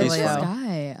Birbiglio. Yeah, there's He's this funny.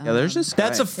 guy. Yeah, there's this guy.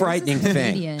 That's a frightening thing.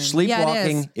 comedian.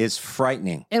 Sleepwalking Yeah, it is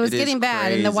frightening. It was It is getting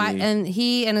bad, and the wife crazy. and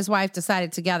he and his wife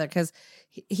decided together because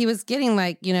he was getting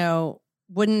like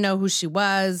wouldn't know who she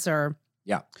was or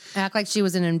Yeah. act like she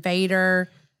was an invader,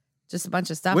 just a bunch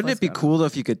of stuff. Wouldn't was it be going on. cool though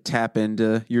if you could tap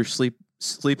into your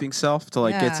sleeping self to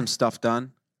like Yeah. get some stuff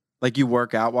done? Like you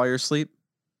work out while you're asleep,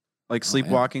 like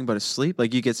sleepwalking, but asleep.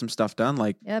 Like you get some stuff done,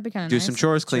 like Yeah, that'd be kind of do nice. some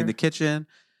chores, clean Sure. the kitchen.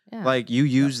 Yeah. Like you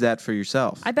use that for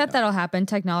yourself. I bet that'll happen.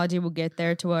 Technology will get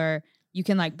there to where you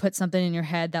can like put something in your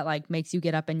head that like makes you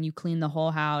get up and you clean the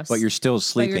whole house. But you're still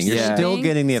sleeping. You're sleeping, still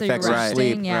getting the so you're effects of resting,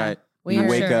 sleep. yeah. Right. You Weird.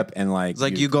 wake Sure. up and like It's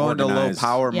like you go into low organize.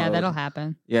 power Yeah, mode. that'll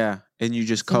happen. Yeah, and you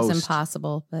just Seems coast.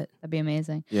 impossible, but That'd be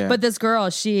amazing. Yeah. But this girl,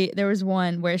 there was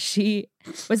one where she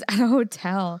was at a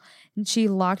hotel and she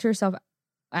locked herself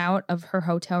out of her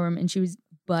hotel room and she was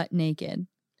butt naked.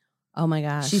 oh my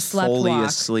gosh, She slept fully walk.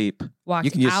 asleep. Walked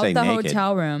You can just out say the naked.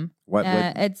 hotel room. What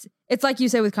It's like you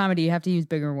say with comedy, you have to use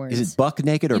bigger words. is it? Buck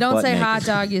naked or you don't butt say naked? hot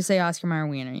dog, you say Oscar Mayer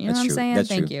wiener. You know That's what I'm true. saying? That's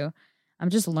Thank true. you. I'm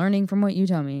just learning from what you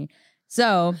tell me.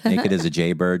 So Naked as a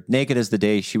jaybird. Naked as the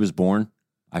day she was born.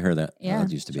 I heard that. Yeah. That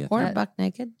used to be a or thing. buck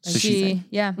naked. So she-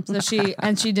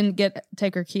 she didn't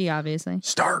take her key, obviously.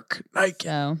 Stark Nike.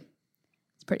 So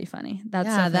it's pretty funny. That's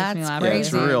Yeah, stuff makes me that's laugh. Yeah, every it's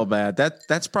crazy. time. real bad.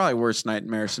 That's probably worst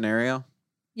nightmare scenario.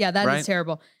 Yeah, that is Right?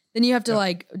 terrible. Then you have to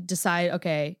like decide,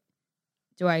 okay,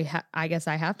 do I I guess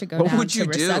I have to go What down would to you do?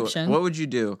 reception. What would you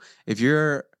do if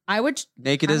you're I would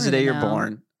naked I as the don't day even you're know.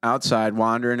 born, outside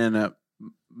wandering in a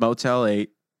Motel 8,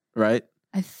 right?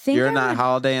 I think You're I in that would,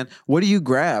 Holiday Inn. What do you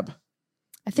grab?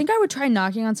 I think I would try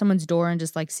knocking on someone's door and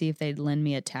just like see if they'd lend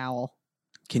me a towel.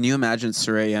 Can you imagine it's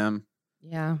 3 a.m.?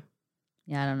 Yeah.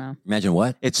 Yeah, I don't know. Imagine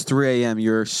what? It's 3 a.m.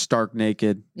 You're stark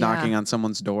naked, Yeah. knocking on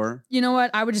someone's door. You know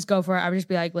what? I would just go for it. I would just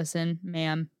be like, listen,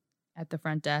 ma'am, at the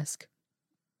front desk.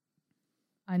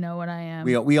 I know what I am.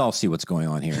 We all see what's going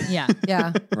on here, yeah.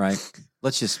 Yeah. right?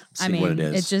 Let's just see I mean, what it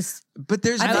is. it's just But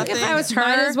there's I think nothing. if I was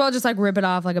might her, as well just like rip it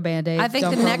off like a band-aid. I think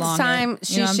Don't the next prolong time it.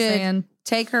 she You know what I'm should saying?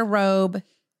 take her robe.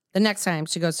 The next time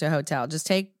she goes to a hotel, just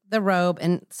take the robe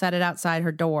and set it outside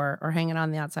her door or hang it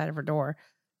on the outside of her door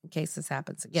in case this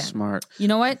happens again. Smart. You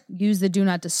know what? Use the do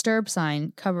not disturb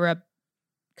sign, cover up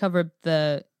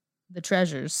the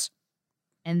treasures,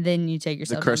 and then you take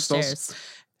yourself crystals? downstairs.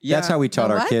 Yeah. That's how we taught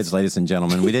The our what? kids, ladies and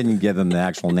gentlemen. We didn't give them the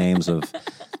actual names of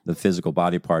the physical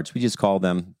body parts. We just called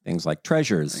them things like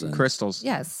treasures and, crystals.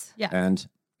 Yes. and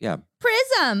yeah.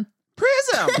 Prism.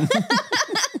 Prism.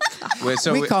 Wait,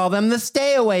 so we call them the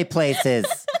stay away places.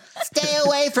 Stay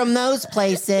away from those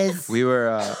places. we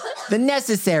were. The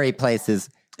necessary places.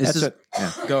 This That's is what,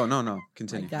 yeah. go. No.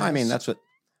 Continue. God. I mean, that's what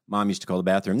Mom used to call the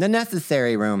bathroom. The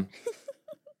necessary room.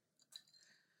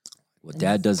 What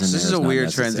Dad does in This there is a not weird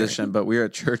necessary. transition, but we were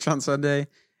at church on Sunday,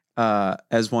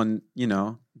 as one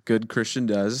good Christian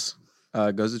does,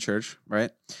 goes to church,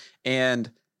 right? And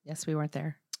Yes, we weren't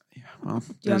there. well,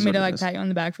 Do you want me to like pat you on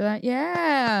the back for that?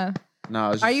 Yeah. No, I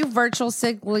was Are just, you virtual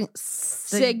signaling?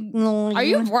 Are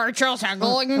you virtual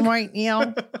signaling? right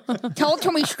now? Tell it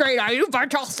to me straight. Are you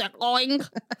virtual signaling?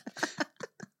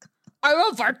 Are you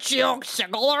a virtual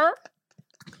signaler?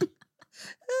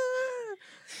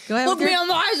 Go ahead. Look with me your- in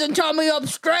the eyes and tell me I'm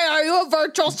straight. Are you a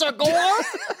virtual signaler?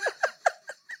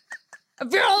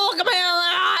 If you don't look at me in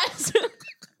the eyes.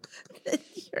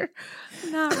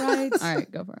 You're not right. All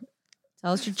right, go for it.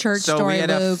 Tell us your church so story, we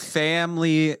had Luke. a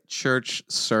family church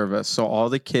service. So all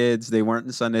the kids, they weren't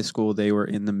in Sunday school; they were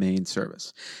in the main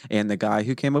service. And the guy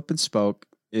who came up and spoke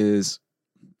is,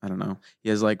 I don't know, he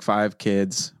has like 5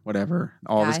 kids, whatever.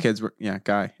 All of his Guy? kids were,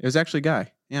 guy. It was actually a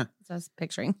guy. Yeah. So I was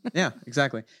picturing. Yeah,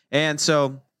 exactly. And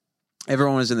so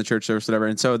everyone was in the church service, whatever.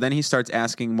 And so then he starts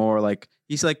asking more, like,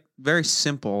 he's like very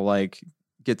simple, like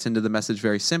gets into the message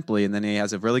very simply. And then he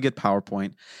has a really good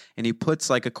PowerPoint and he puts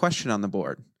like a question on the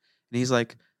board. And he's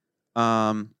like,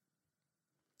 some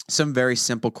very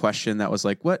simple question that was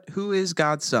like, who is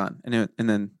God's son? And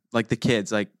then like the kids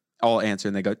like all answer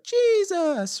and they go,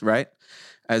 Jesus, right?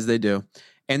 As they do.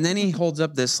 And then he holds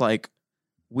up this like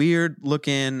weird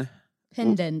looking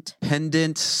Pendant.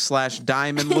 /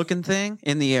 diamond looking thing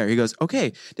in the air. He goes,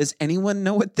 okay, does anyone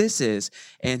know what this is?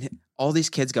 And all these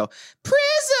kids go,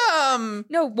 Prism.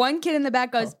 No, one kid in the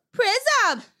back goes,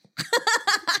 Prism.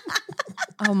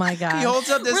 Oh my God. He holds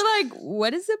up this. We're like,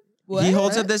 what is it? What? He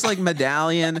holds up this like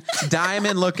medallion,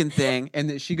 diamond looking thing, and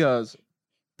then she goes,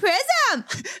 Prism.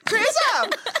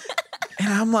 Prism.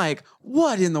 And I'm like,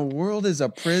 what in the world is a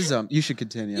prism? You should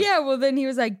continue. Yeah, well, then he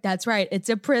was like, that's right, it's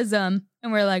a prism.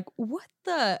 And we're like, what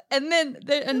the? And then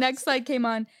the next slide came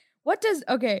on. What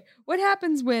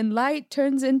happens when light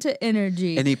turns into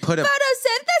energy? And he put a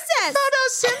photosynthesis.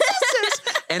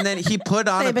 and then he put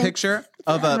on a They've been picture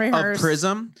of a unrehearsed.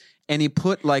 prism. And he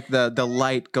put like the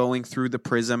light going through the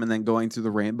prism and then going through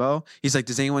the rainbow. He's like,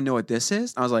 does anyone know what this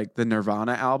is? I was like, the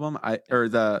Nirvana album,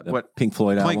 The Pink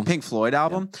Floyd album. Pink Floyd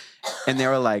album. And they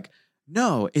were like,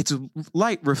 no, it's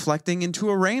light reflecting into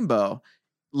a rainbow.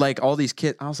 Like all these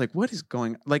kids, I was like, what is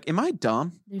going? Like, am I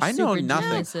dumb? I know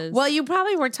nothing. Well, you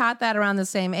probably were taught that around the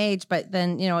same age, but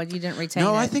then you didn't retain.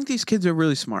 No, it. I think these kids are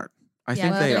really smart. I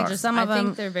think they are. Some of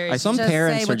them, they're very. Some just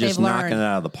parents say are what just they've knocking it learned.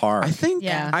 out of the park.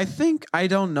 I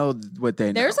don't know what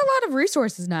they know. There's a lot of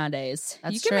resources nowadays.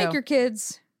 That's you can make true. your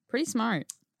kids pretty smart.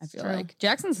 I feel true. like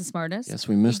Jackson's the smartest. Guess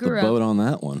we missed He the grew boat up- on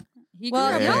that one. He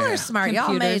Well, grew up y'all with are smart. Y'all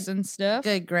computers made and stuff.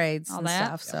 good grades All and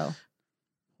that. stuff. So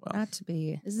not to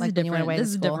be This is like a when you went different. away This to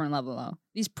is a school. different level though.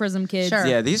 These prism kids. Sure.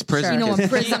 Yeah, these prism You know kids. when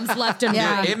prisms left and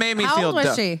Yeah. right. It made me How feel old was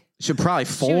dumb. she? She probably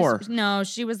She 4. was- no,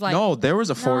 she was like. No, there was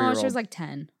a 4-year-old. No, she was like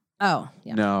 10. Oh,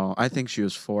 yeah. No, I think she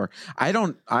was 4. I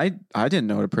didn't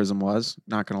know what a prism was.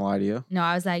 Not gonna lie to you. No,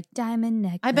 I was like diamond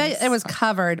necklace. I bet it was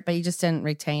covered, but you just didn't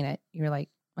retain it. You were like,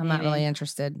 I'm not Maybe. really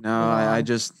interested. No, I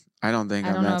don't think I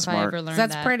I'm don't know that if I smart. ever learned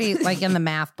That's that. pretty like in the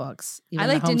math books. I even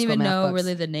like the didn't homeschool even math know books.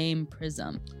 really the name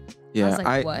prism. Yeah,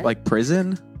 like, what? like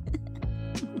prison.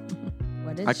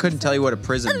 What did I she couldn't say? tell you what a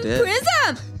prison did.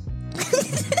 Prism.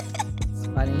 It's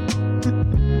funny.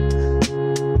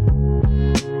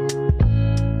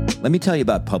 Let me tell you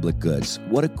about Public Goods.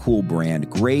 What a cool brand.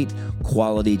 Great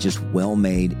quality, just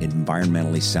well-made,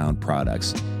 environmentally sound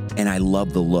products. And I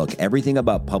love the look. Everything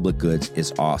about Public Goods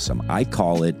is awesome. I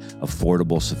call it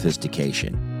affordable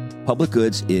sophistication. Public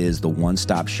Goods is the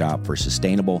one-stop shop for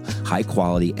sustainable,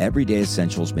 high-quality, everyday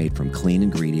essentials made from clean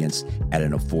ingredients at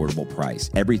an affordable price.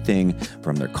 Everything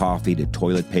from their coffee to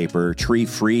toilet paper,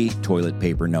 tree-free toilet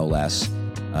paper, no less.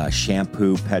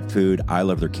 Shampoo, pet food. I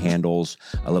love their candles.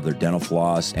 I love their dental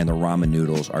floss, and the ramen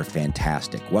noodles are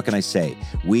fantastic. What can I say?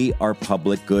 We are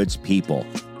Public Goods people.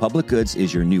 Public Goods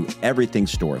is your new everything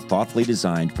store, thoughtfully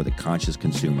designed for the conscious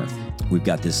consumer. We've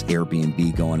got this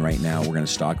Airbnb going right now. We're going to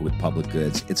stock it with Public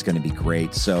Goods. It's going to be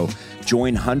great. So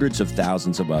join hundreds of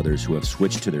thousands of others who have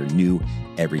switched to their new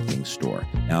everything store.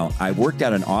 Now, I worked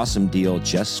out an awesome deal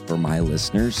just for my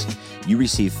listeners. You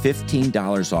receive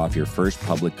 $15 off your first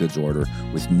Public Goods order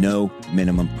with no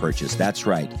minimum purchase. That's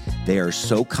right. They are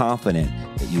so confident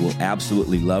that you will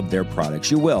absolutely love their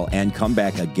products. You will, and come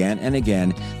back again and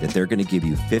again, that they're going to give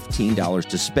you $15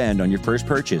 to spend on your first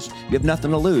purchase. You have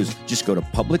nothing to lose. Just go to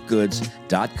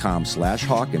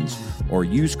publicgoods.com/Hawkins or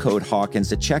use code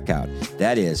Hawkins at checkout.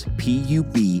 That is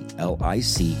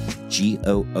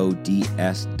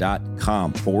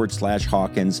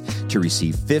PUBLICGOODS.com/Hawkins to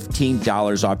receive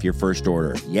 $15 off your first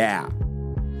order. Yeah.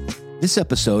 This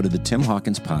episode of the Tim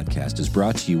Hawkins Podcast is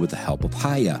brought to you with the help of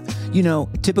Hiya. You know,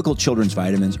 typical children's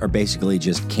vitamins are basically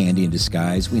just candy in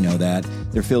disguise. We know that.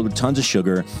 They're filled with tons of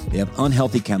sugar. They have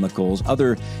unhealthy chemicals,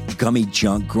 other gummy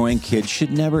junk growing kids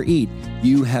should never eat.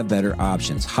 You have better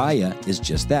options. Hiya is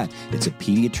just that. It's a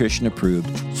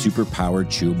pediatrician-approved, super-powered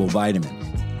chewable vitamin.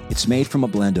 It's made from a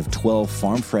blend of 12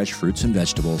 farm-fresh fruits and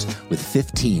vegetables with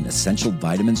 15 essential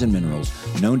vitamins and minerals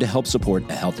known to help support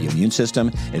a healthy immune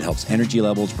system. It helps energy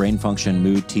levels, brain function,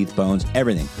 mood, teeth, bones,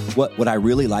 everything. What I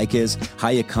really like is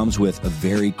Hiya comes with a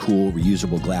very cool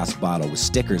reusable glass bottle with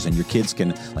stickers, and your kids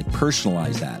can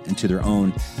personalize that into their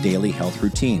own daily health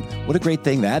routine. What a great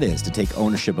thing that is to take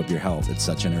ownership of your health at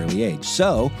such an early age.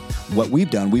 So what we've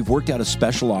done, we've worked out a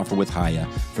special offer with Hiya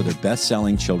for their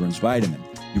best-selling children's vitamin.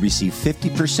 You receive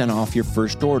 50% off your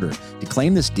first order. To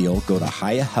claim this deal, go to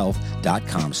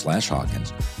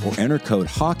hiyahealth.com/Hawkins or enter code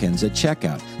Hawkins at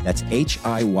checkout. That's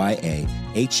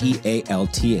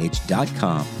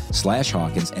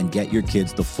HIYAHEALTH.com/Hawkins and get your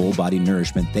kids the full body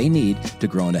nourishment they need to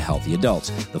grow into healthy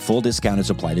adults. The full discount is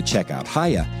applied at checkout.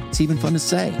 Hiya, it's even fun to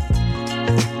say.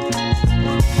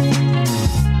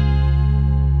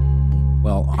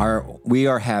 Well, we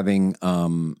are having...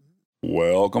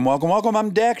 Welcome. I'm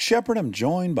Dak Shepard. I'm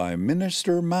joined by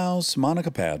Minister Mouse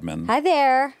Monica Padman. Hi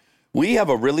there. We have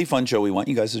a really fun show we want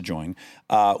you guys to join.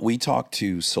 We talk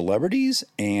to celebrities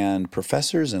and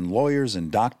professors and lawyers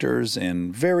and doctors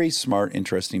and very smart,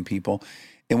 interesting people.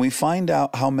 And we find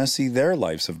out how messy their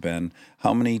lives have been,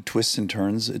 how many twists and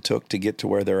turns it took to get to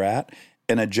where they're at,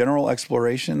 and a general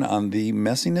exploration on the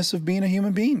messiness of being a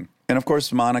human being. And of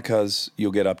course, Monica's,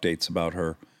 you'll get updates about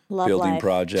her Love building life.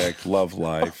 project, love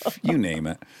life, you name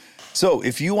it. So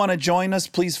if you want to join us,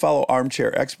 please follow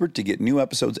Armchair Expert to get new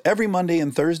episodes every Monday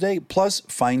and Thursday. Plus,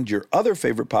 find your other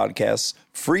favorite podcasts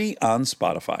free on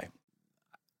Spotify.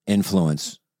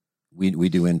 Influence. We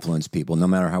do influence people. No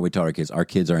matter how we taught our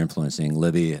kids are influencing.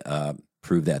 Livy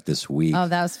proved that this week. Oh,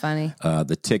 that was funny.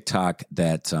 The TikTok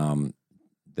that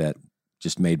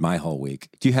just made my whole week.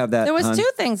 Do you have that? There was hon?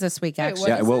 2 things this week,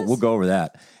 actually. Yeah, we'll go over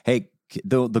that. Hey,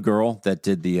 the girl that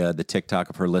did the TikTok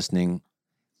of her listening,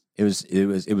 it was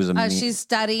amazing. She's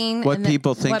studying what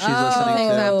people think she's listening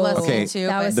to. I'm listening Okay, to.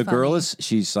 that was the funny. girl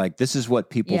she's like, this is what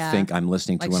people think I'm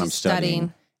listening to when I'm she's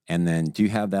studying. And then, do you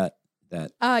have that?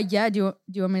 Yeah. Do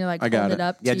you want me to I hold got it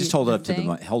up? Yeah, just hold it up thing? to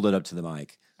the mic. Hold it up to the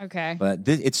mic. Okay. But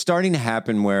it's starting to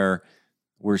happen where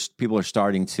people are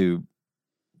starting to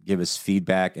give us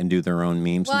feedback and do their own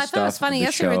memes. Well, and I thought it was stuff of funny the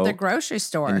yesterday show, at the grocery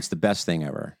store. and it's the best thing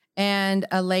ever. And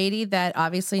a lady that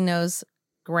obviously knows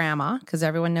grandma, because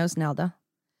everyone knows Nelda,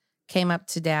 came up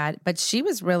to Dad. But she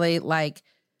was really like,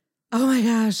 oh my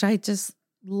gosh, I just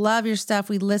love your stuff.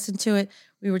 We listened to it.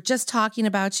 We were just talking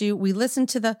about you. We listened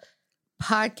to the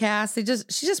podcast.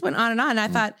 She just went on. And I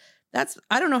thought,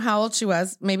 I don't know how old she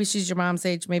was. Maybe she's your mom's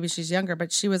age. Maybe she's younger.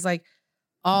 But she was like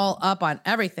all up on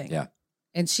everything. Yeah.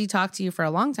 And she talked to you for a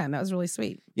long time. That was really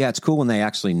sweet. Yeah, it's cool when they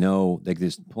actually know, they're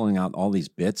just pulling out all these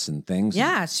bits and things.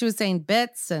 Yeah, she was saying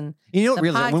bits and You don't the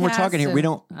realize when we're podcast, talking here,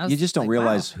 and you just don't like,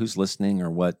 realize wow. who's listening or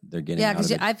what they're getting. Yeah, out of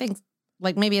because it. I think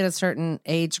like maybe at a certain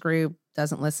age group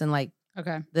doesn't listen like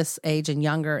this age and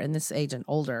younger and this age and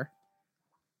older.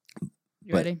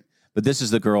 You ready? But this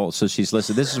is the girl. So she's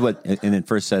listened. This is what, and it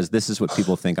first says, this is what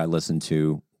people think I listen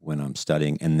to when I'm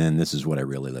studying. And then this is what I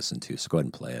really listen to. So go ahead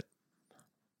and play it.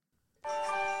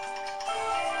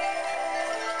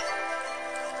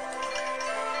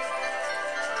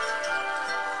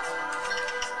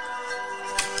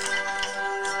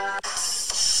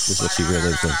 is what she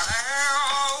really thinks.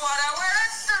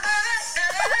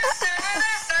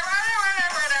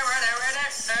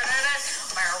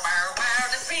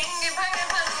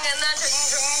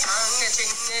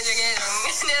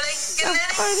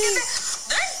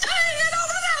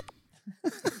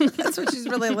 That's what she's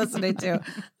really listening to.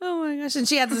 Oh my gosh! And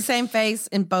she has the same face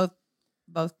in both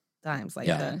times. Like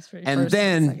Yeah. the And first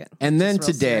then second. and then Just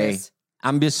real today,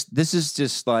 serious. this is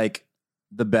just like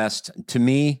the best to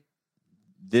me.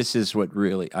 This is what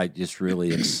really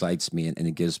really excites me, and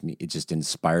it just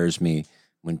inspires me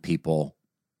when people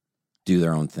do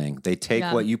their own thing. They take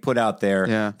Yeah. what you put out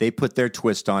there, they put their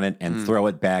twist on it, and throw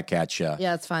it back at you.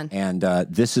 Yeah, it's fun. And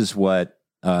this is what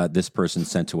this person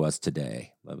sent to us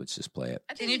today. Let's just play it.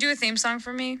 Can you do a theme song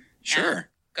for me? Sure.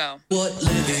 Go. What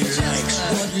Livy likes,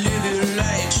 what Livy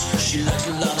likes. She likes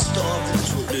a lot of stuff,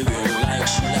 that's what Livy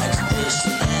likes. She likes this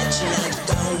and that, she likes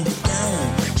down to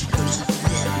down. She goes to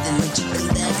bed, then she comes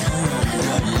back home.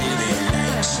 What Livy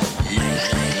likes, what Livy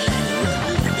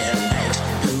likes.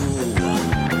 Ooh,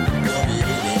 what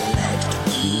Livy likes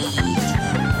to eat.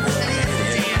 What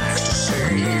Livy likes to say.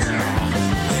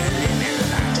 What Livy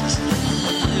likes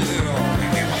to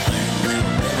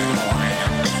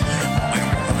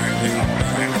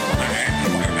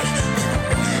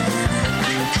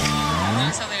You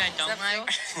know something I don't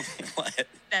like? What?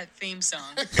 That theme song.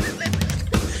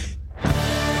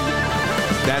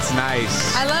 That's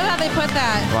nice. I love how they put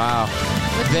that. Wow.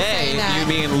 With you saying that. You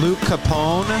mean Luke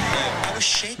Capone? I was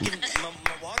shaking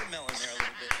my watermelon there a little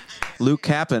bit. Luke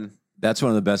Kappen. That's one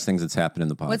of the best things that's happened in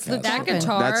the podcast. What's Luke That Kappen?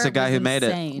 guitar That's the guy was who made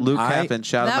insane. it. Luke Kappen.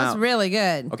 Shout him That out. was really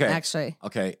good. Okay. Actually.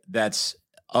 Okay, that's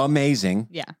amazing.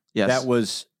 Yeah. Yes. That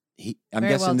was. I'm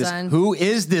Very guessing well this. done. Who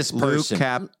is this Luke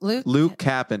person? Luke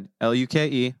Kappen. Luke.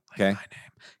 Okay.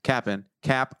 Kappen.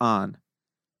 Cap on.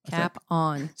 Cap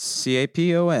on.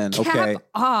 Capon. Okay. Cap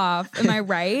off. Am I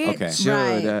right? Okay. Dude,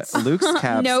 Right. Luke's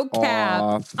cap No cap.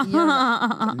 off.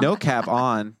 No cap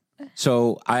on.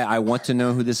 So I want to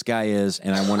know who this guy is,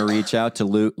 and I want to reach out to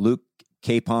Luke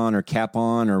Capon or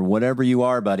Capon or whatever you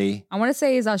are, buddy. I want to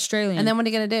say he's Australian. And then what are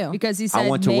you going to do? because he said I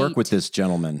want to work mate. with this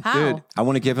gentleman. How? Dude, I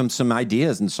want to give him some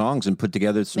ideas and songs and put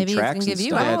together some Maybe he tracks can give and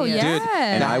you stuff. Oh, ideas. yeah. Dude,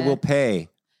 And I will pay.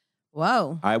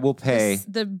 Whoa. I will pay.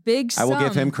 The big I will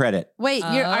give sum him credit. Wait,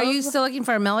 are you Of- still looking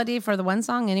for a melody for the one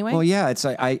song anyway? Well, yeah, it's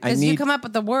I Because you need come up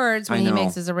with the words when I he know.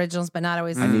 makes his originals, but not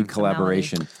always. I need some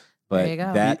collaboration. melody. But There you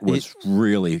go. that was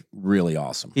really, really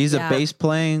awesome. He's Yeah. a bass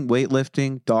playing,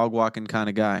 weightlifting, dog walking kind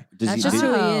of guy. Does That's he just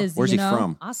do- who he is. Where's you he know?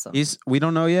 from? Awesome. We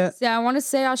don't know yet. Yeah, I want to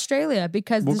say Australia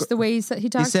because We'll this is go- the way he talks.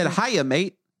 He said, to me. "Hiya,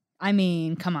 mate." I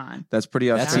mean, come on. That's pretty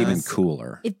That's Australian. even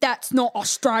cooler. If that's not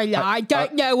Australia, I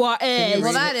don't know what is.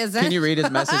 Well, that isn't. Can you read his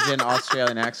message in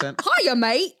Australian accent? Hiya,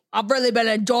 mate. I've really been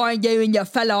enjoying you and your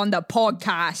fella on the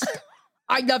podcast.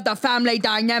 I love the family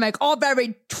dynamic. All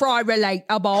very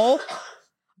tri-relatable.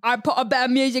 I put a bit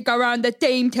of music around the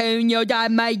theme tune your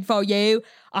dad made for you.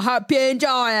 I hope you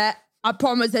enjoy it. I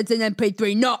promise it's an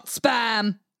MP3, not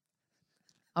spam.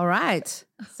 All right.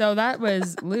 So that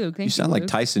was Luke. Thank You sound like Luke.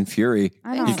 Tyson Fury,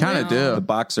 I know. You kinda do. the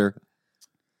boxer.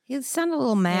 He sounded a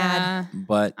little mad. Yeah.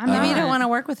 But I'm Maybe you not. don't want to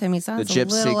work with him. He sounds a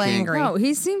Gypsy little King. angry. No,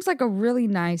 he seems like a really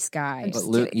nice guy. But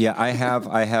Luke, yeah, I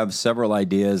have several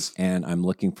ideas, and I'm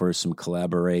looking for some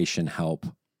collaboration help.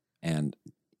 And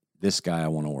this guy I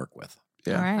want to work with.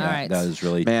 Yeah. All right. That, All right. that is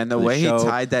really Man, the for way he show.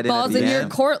 tied that in at Balls the in your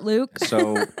end. court, Luke.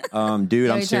 So, dude, Yeah, I'm he tried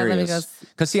to let me serious. go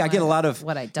Because see, I get a lot of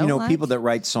what I don't like. people that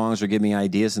write songs or give me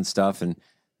ideas and stuff, and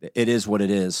it is what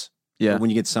it is. Yeah. But when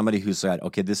you get somebody who's like,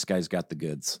 okay, this guy's got the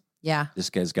goods. Yeah. This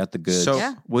guy's got the goods. So,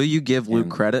 Yeah. will you give Luke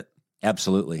And- credit?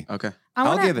 Absolutely. Okay.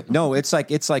 I'll give it. No, it's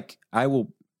like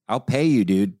I'll pay you,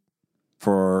 dude,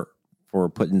 for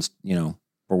putting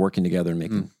for working together and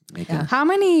making Yeah. How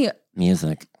many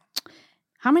music.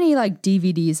 like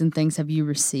DVDs and things have you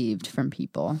received from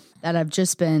people that have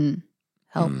just been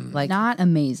Help. Like, not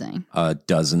amazing?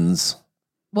 Dozens.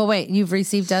 well, wait, you've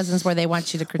received dozens where they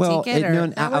want you to critique it?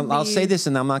 Or? I'll say this,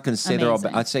 and I'm not going to say they're all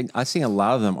bad. amazing. I think a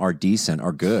lot of them are decent,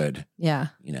 are good. Yeah.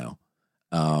 You know,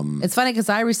 It's funny because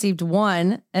I received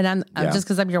one, and I'm Yeah. just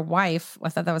because I'm your wife. I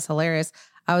thought that was hilarious.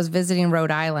 I was visiting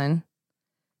Rhode Island.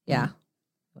 Yeah.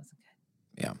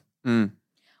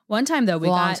 One time though, we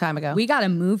Long got time ago. we got a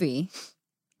movie.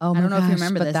 Oh, I don't know if you gosh,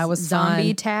 remember but this. that was Zombie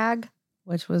fun, Tag,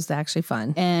 which was actually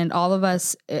fun. and all of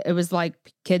us. It was like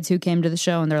kids who came to the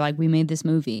show, and they're like, "We made this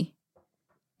movie,"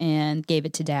 and gave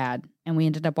it to Dad, and we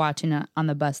ended up watching it on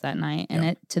the bus that night. And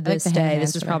it to I like this the hand day,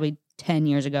 this was answer. probably 10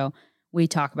 years ago. We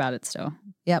talk about it still.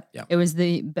 Yep. It was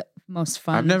the most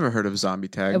fun. I've never heard of Zombie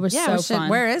Tag. It was Yeah, so we should, fun.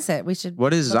 where is it? We should.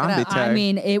 What is look it Zombie up. Tag? I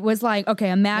mean, it was like, okay,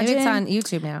 imagine Maybe it's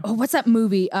on YouTube now. Oh, what's that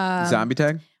movie? Zombie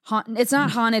Tag? It's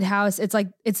not haunted house. It's like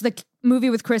it's the movie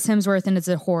with Chris Hemsworth, and it's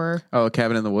a horror. Oh,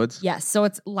 Cabin in the Woods. Yes, so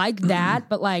it's like that,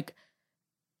 but like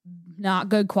not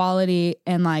good quality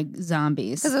and like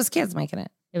zombies. Because those kids making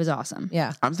it. It was awesome.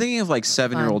 Yeah. I'm thinking of like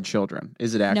 7-year-old children.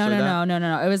 Is it actually that?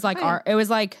 No. It was like it was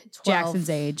like 12, Jackson's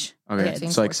age. Okay, kids.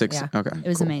 it's like 6. Yeah. Okay, It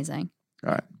was cool. amazing.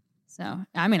 All right. So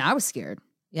I mean, I was scared.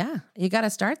 Yeah. You got to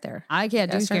start there. I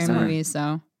can't do Gotta start scary somewhere. movies,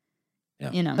 so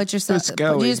you know, Put yourself. Let's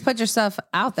go. You just put yourself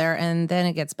out there, and then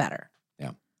it gets better.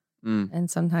 Yeah. And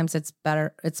sometimes it's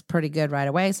better. It's pretty good right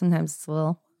away. Sometimes it's a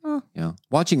little. Oh. Yeah.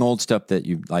 Watching old stuff that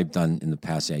I've done in the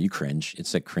past, yeah, you cringe.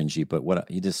 It's like cringy, but what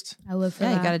you just, I live for Yeah,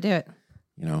 that. you got to do it.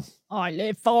 you know, I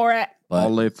live for it. but,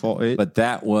 I'll live for it. but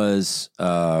that was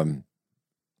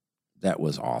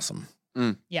awesome.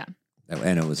 Yeah.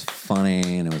 And it was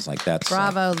funny, and it was like that's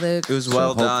Bravo, Luke. It was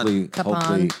well done.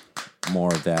 Hopefully,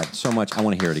 more of that. So much. I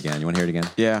want to hear it again. You want to hear it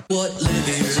again? Yeah. What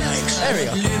living likes. There we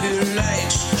go. Living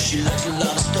likes. She likes a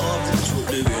lot of stuff. That's what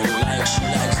living likes. She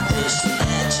likes this and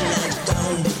that. She likes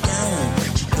down, down.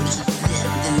 She goes to the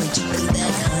left and then she comes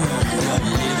back home. What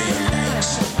living likes.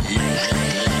 What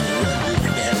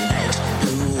living likes.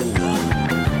 Ooh.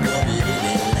 What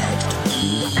living likes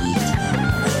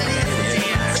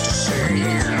to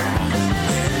eat.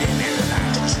 What living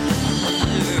likes to see.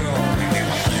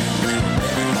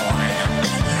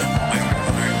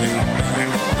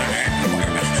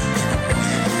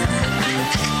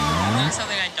 You know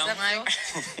something I don't like?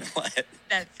 What?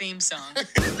 That theme song.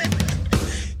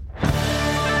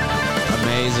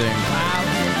 Amazing.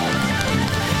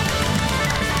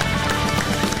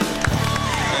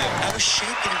 I was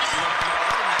shaking.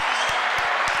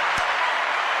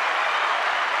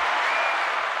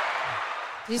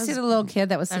 Do you see the little kid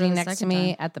that was better sitting the next to second me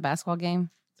time. at the basketball game?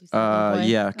 Do you see the little boy?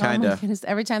 Yeah, Oh my kind of. goodness.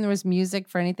 Every time there was music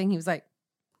for anything, he was like,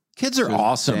 Kids are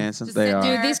awesome. just They sitting are.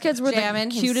 there Dude, these kids were jamming.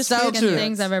 the He's cutest so freaking cute.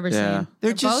 things I've ever Yeah. seen.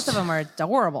 They're Both of them are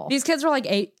adorable. These kids were like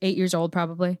 8 years old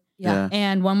probably. Yeah.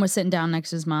 And one was sitting down next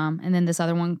to his mom, and then this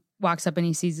other one walks up and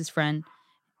he sees his friend,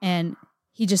 and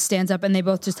he just stands up and they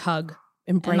both just hug.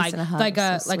 Embrace and like and a hug. like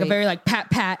a So like a sweet. very like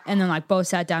pat, and then like both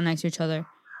sat down next to each other,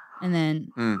 and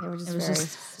then They were just it was very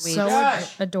just sweet. so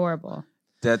adorable.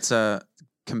 That's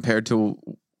compared to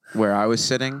where I was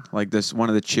sitting. Like this, one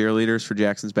of the cheerleaders for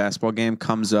Jackson's basketball game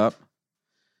comes up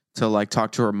to like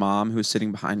talk to her mom, who's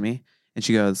sitting behind me, and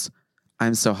she goes,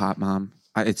 "I'm so hot, Mom.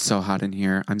 It's so hot in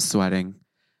here. I'm sweating."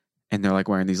 And they're like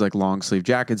wearing these like long sleeve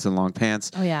jackets and long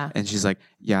pants. Oh, yeah. And she's like,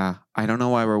 "Yeah, I don't know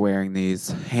why we're wearing these.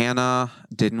 Hannah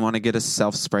didn't want to get a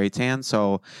self spray tan,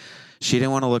 so she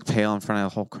didn't want to look pale in front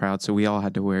of the whole crowd, so we all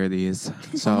had to wear these.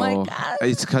 So my God.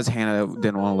 it's because Hannah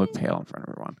didn't want to look pale in front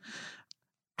of everyone."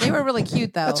 They were really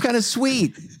cute, though. That's kind of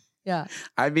sweet. Yeah.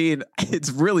 I mean, it's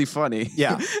really funny.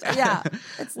 Yeah. Yeah.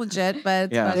 It's legit, but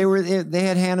it's Yeah. funny. They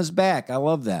had Hannah's back. I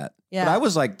love that. Yeah. But I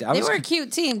was like, They were a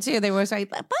cute team, too. They were like,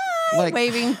 bye, Like-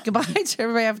 waving goodbye to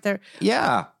everybody after,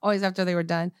 yeah. always after they were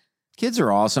done. Kids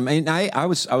are awesome. And I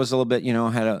was a little bit,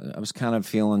 I was kind of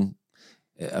feeling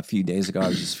a few days ago. I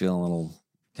was just feeling a little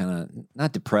kind of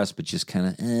not depressed, but just kind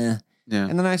of Yeah.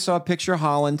 And then I saw a picture of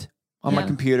Holland on my Yeah.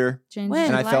 computer, Changed When?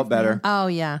 and I your felt life, better. man. Oh,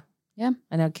 yeah. Yeah.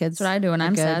 I know kids. That's what I do when are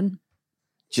I'm good. sad.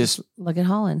 Just Look at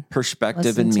Holland. perspective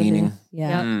Listen and to the- meaning.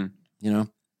 Yeah. Mm. You know,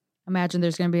 Imagine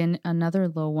there's gonna be another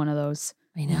little one of those.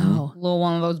 I know. Little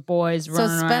one of those boys So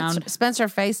running around. Spencer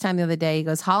FaceTime the other day. He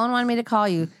goes, Holland wanted me to call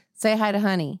you. Say hi to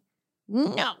honey.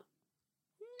 No.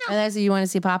 And I said, you want to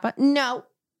see Papa? No.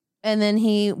 And then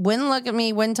he wouldn't look at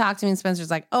me, wouldn't talk to me. And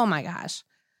Spencer's like, oh my gosh.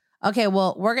 Okay,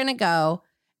 well, we're going to go.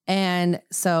 And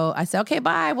so I said, okay,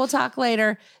 bye. We'll talk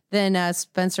later. Then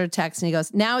Spencer texts and he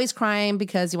goes, now he's crying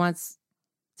because he wants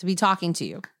to be talking to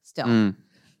you still. Mm.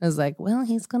 I was like, well,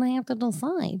 he's going to have to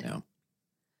decide. Yeah.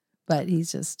 But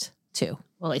he's just 2.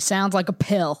 Well, he sounds like a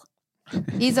pill.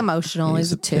 He's emotional.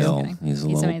 He's, a 2. pill. He's a He's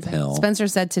little amazing. pill. Spencer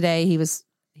said today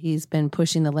he's been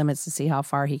pushing the limits to see how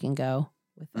far he can go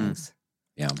with things.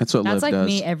 Yeah. That's what That's Liv like does.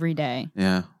 me every day.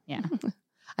 Yeah. Yeah.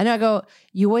 I know. I go.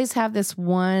 You always have this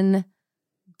one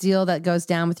deal that goes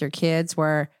down with your kids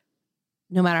where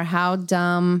no matter how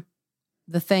dumb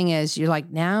the thing is, you're like,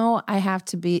 now I have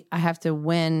to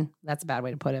win. That's a bad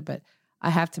way to put it, but I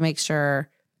have to make sure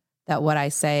that what I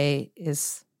say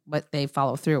is what they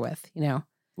follow through with. You know.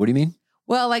 What do you mean?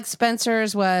 Well, like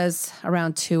Spencer's was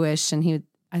around 2-ish, and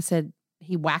I said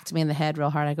he whacked me in the head real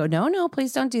hard. I go, no,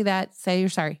 please don't do that. Say you're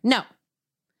sorry. No.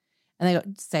 And they go,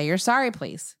 say you're sorry,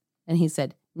 please. And he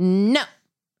said, no.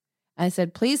 I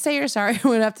said, please say you're sorry. I'm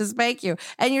gonna have to spank you.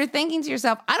 And you're thinking to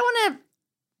yourself, I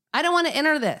don't want to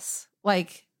enter this.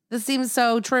 Like, this seems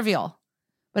so trivial.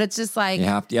 But it's just like, You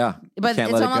have to, yeah. You but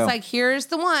can't it's let it almost go. like, here's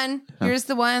the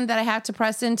one that I have to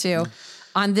press into.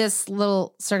 on this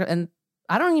little circle, and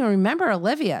I don't even remember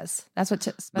Olivia's. That's what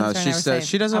Spencer No, and I she were says saying.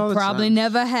 she does all the Probably time.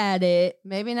 never had it.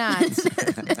 Maybe not.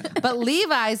 But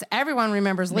Levi's, everyone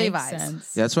remembers Makes Levi's.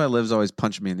 sense. Yeah, that's why Liv's always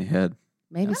punching me in the head.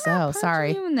 Maybe so.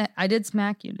 Sorry. I did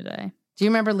smack you today. Do you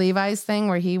remember Levi's thing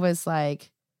where he was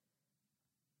like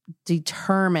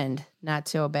determined not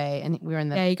to obey? And we were in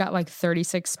the. Yeah, you got like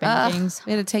 36 spankings.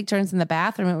 We had to take turns in the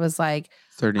bathroom. It was like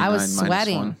 39 I was minus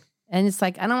sweating. 1. And it's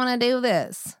like, I don't want to do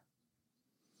this.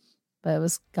 But it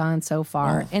was gone so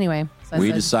far. Oh. Anyway. So I We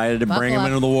said, decided to bring "Buckle him up."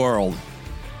 into the world.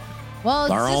 Well,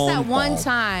 it's our just that own one fault.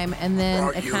 time, and then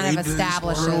Are it you kind of into this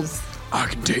establishes. I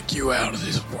can take you out of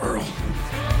this world.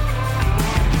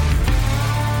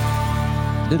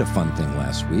 Did a fun thing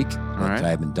last week that right. I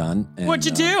haven't done. and, What'd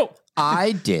you do?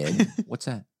 I did. What's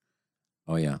that?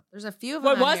 Oh yeah. There's a few of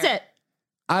them. What was it?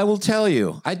 I will tell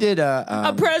you. I did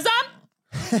A prism?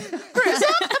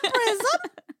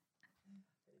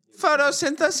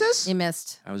 Photosynthesis? You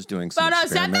missed. I was doing some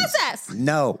experiments. Photosynthesis.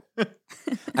 No.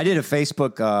 I did a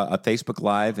Facebook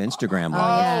Live, Instagram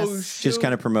Live. yes. Just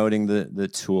kind of promoting the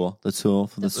tool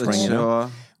for the spring, you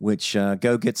know, which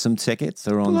go get some tickets.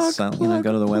 They're on sale,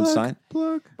 go to the website.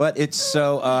 But it's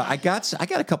so I got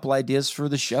a couple ideas for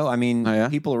the show. I mean,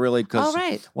 people are really because Oh,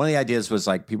 right. one of the ideas was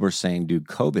like people were saying do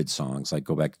COVID songs, like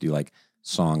go back to do like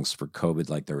songs for COVID,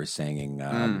 like they were singing.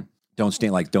 Don't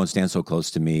stand so close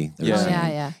to me. They were Yeah.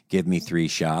 saying, Yeah. Give me 3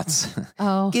 shots.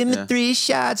 Oh. Give me 3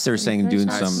 shots. They were saying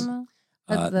doing some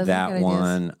Those are that good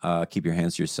one. Keep your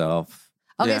hands to yourself.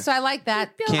 Okay, Yeah. so I like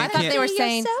that. I Can't- thought they were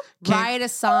saying write a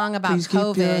song about Please keep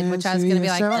your COVID, which I was hands going to to be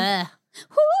like, yourself.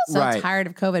 ugh, so Right. tired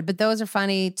of COVID. But those are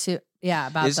funny to,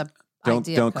 about Is- the Don't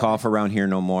idea of COVID. cough around here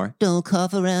no more. Don't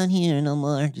cough around here no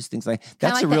more. Just things like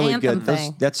that's like a the really anthem good.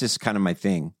 thing. That's just kind of my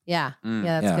thing. Yeah, Mm.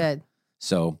 yeah, that's Yeah. good.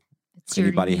 So It's if your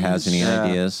anybody has any niche. Yeah.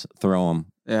 ideas, throw them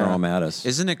Yeah. at us.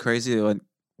 Isn't it crazy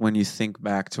when you think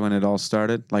back to when it all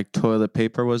started? Like toilet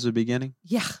paper was the beginning.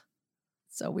 Yeah,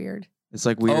 so weird. It's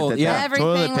like weird Oh, that, yeah. that Everything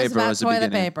toilet was paper about was the toilet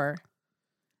beginning. paper.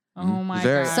 Oh my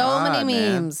Very god. So odd, many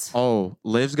man. memes. Oh,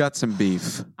 Liv's got some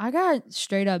beef. I got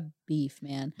straight up beef,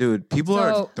 man. Dude, people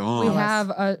are So dumb. we have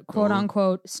a quote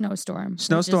unquote snowstorm.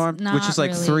 Snowstorm, which is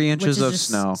like not 3 really- inches which is of just-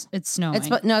 snow. It's snowing. It's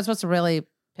supposed to really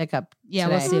pick up. Yeah,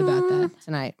 today. we'll see about that.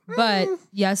 tonight. But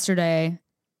yesterday,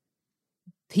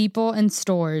 people in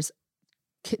stores,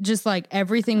 just like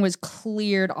everything was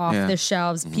cleared off Yeah. the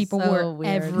shelves. People So were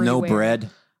weird. everywhere. No bread.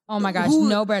 Oh my gosh, Who-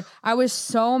 no bread. I was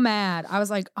so mad. I was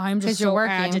like, I'm 'Cause just you're so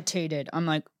working. agitated. I'm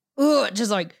like, ugh,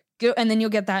 just like, go. And then you'll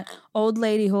get that old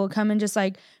lady who will come and just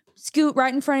like scoot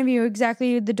right in front of you,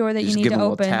 exactly the door that you Just need give to 'em a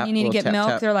little open. tap, You need to little get tap, milk.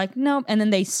 tap. They're like, nope. And then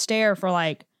they stare for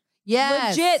like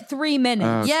Yes, legit 3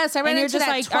 minutes. Yes, I ran And you're into just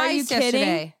that like, twice are you kidding?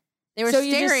 yesterday. They were So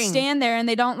staring. you just stand there and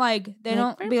they don't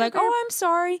don't be like, oh, I'm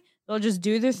sorry. They'll just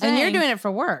do their thing. and you're doing it for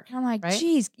work. I'm like, right?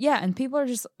 geez, yeah. And people are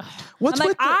just, What's I'm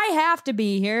with like, I have to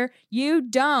be here. You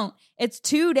don't. It's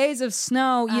 2 days of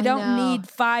snow. You I don't know. need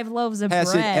 5 loaves of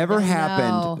Has bread. it ever I happened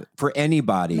know. for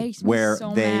anybody Makes me where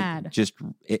so they mad. just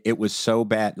it was so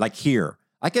bad? Like here,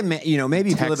 I can maybe if you live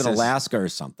in Texas. Alaska or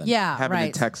something. Yeah, happened right.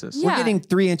 in Texas. Yeah. We're getting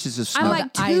 3 inches of snow. I'm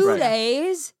like, I- 2 Right.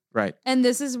 days. Right. And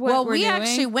this is what Well, we're we doing.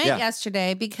 actually went Yeah.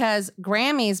 yesterday because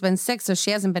Grammy's been sick, so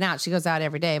she hasn't been out. She goes out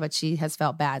every day, but she has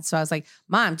felt bad. So I was like,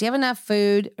 Mom, do you have enough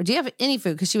food? Or do you have any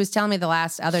food? Because she was telling me the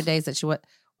last other days that she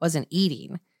wasn't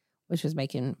eating, which was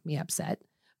making me upset.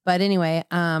 But anyway,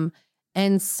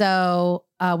 and so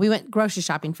we went grocery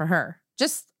shopping for her,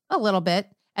 just a little bit.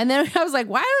 And then I was like,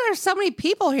 why are there so many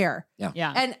people here?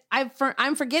 Yeah. And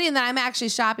I'm forgetting that I'm actually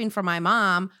shopping for my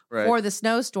mom Right. for the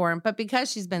snowstorm, but because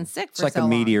she's been sick for It's like so a long.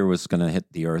 meteor was going to hit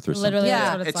the earth or something. Literally, Yeah,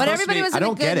 that's what it's It's but like. supposed to everybody be- was I in a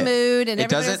don't get good it. mood and It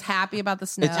everybody was doesn't- happy about the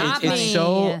snow. It's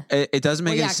so it doesn't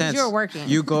make Well, yeah, any 'cause sense. you were working.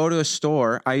 You go to a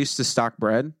store. I used to stock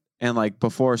bread, and like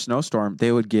before a snowstorm,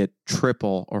 they would get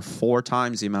triple or 4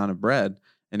 times the amount of bread,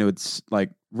 and it would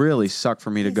like really suck for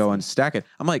me to go and stack it.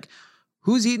 I'm like,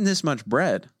 who's eating this much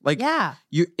bread? Like, Yeah.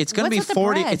 it's gonna What's be with the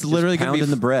 40. bread? It's Just literally gonna be pounding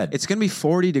the bread. It's gonna be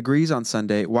 40 degrees on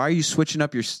Sunday. Why are you switching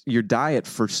up your diet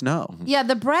for snow? Yeah,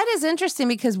 the bread is interesting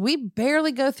because we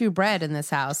barely go through bread in this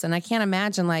house, and I can't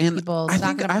imagine like And people I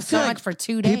stocking think- up I so feel much like for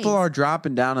 2 days. People are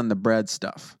dropping down on the bread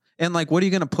stuff, and like, what are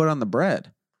you gonna put on the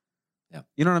bread? Yeah.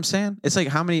 You know what I'm saying? It's like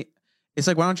how many? It's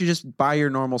like, why don't you just buy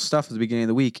your normal stuff at the beginning of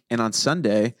the week, and on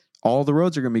Sunday all the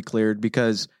roads are gonna be cleared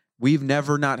because we've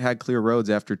never not had clear roads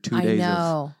after 2 days.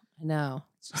 I know.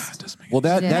 Well,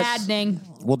 that Yeah. that's Maddening.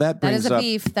 well that That brings is a up.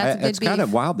 beef. That's a good it's kind beef.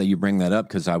 of wild that you bring that up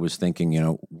because I was thinking,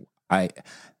 I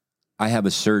have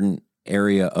a certain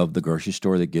area of the grocery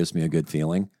store that gives me a good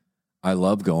feeling. I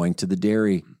love going to the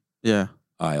dairy Yeah.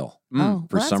 aisle Oh,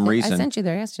 for well, some that's good. reason. I sent you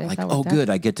there yesterday. Like, That oh, worked out. good,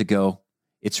 I get to go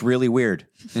It's really weird.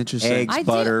 Interesting. Eggs, I do-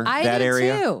 butter, I that do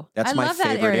area. too. That's I my love that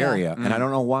favorite area. and I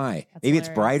don't know why. Maybe it's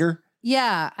brighter.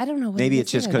 Yeah, I don't know. What Maybe it it's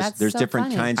is just either. because That's there's so different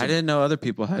funny. kinds I of. didn't know other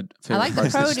people had favorite like the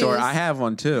parts of the store. produce. I have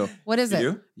one too. What is it?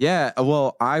 You do? Yeah.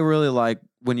 Well, I really like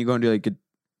when you go and do like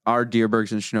our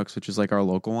Deerbergs and Chinooks, which is like our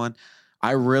local one.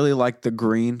 I really like the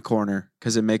green corner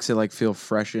because it makes it like feel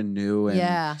fresh and new. And,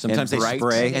 Yeah. Sometimes and they bright,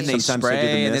 spray, and they sometimes they spray, do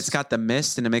the and mist. it's got the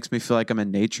mist, and it makes me feel like I'm in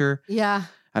nature. Yeah,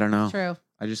 I don't know. true.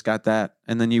 I just got that,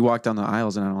 and then you walk down the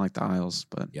aisles, and I don't like the aisles,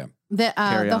 but yeah.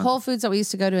 Carry The on. Whole Foods that we used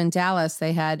to go to in Dallas,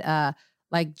 they had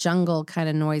like jungle kind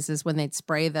of noises when they'd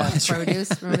spray the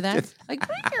produce. Remember that?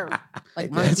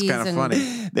 Like monkeys kind of and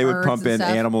funny. They would birds pump and in stuff.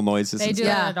 animal noises. They and do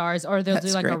stuff. that at ours, or they'll do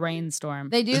That's like a great. rainstorm.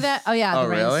 They do that. Oh yeah, Oh, the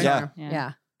really? rainstorm. Yeah.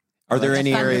 Yeah. Are there Like a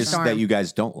any areas thunderstorm. that you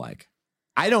guys don't like?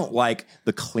 I don't like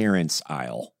the clearance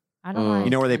aisle. I don't Oh. like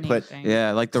You know where they put- anything.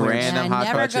 yeah, like the Clearance. random Yeah, I hot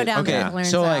never fudge. go down Okay, the clearance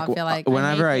so aisle, like I feel like.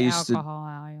 whenever I hate the used to alcohol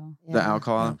aisle. the Yeah.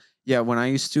 alcohol. Yeah, when I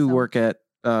used to work at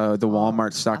the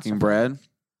Walmart stocking bread,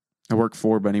 I worked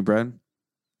for Bunny Bread,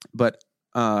 but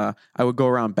I would go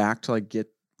around back to like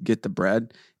get the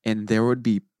bread, and there would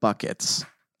be buckets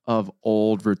of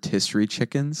old rotisserie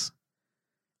chickens,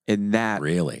 and that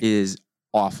Really? is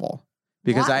awful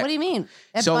because what do you mean?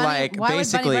 At So, Bunny- like, why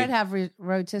basically- would Bunny Bread have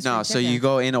rotisserie no. So you chicken?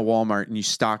 go in a Walmart and you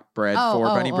stock bread oh, for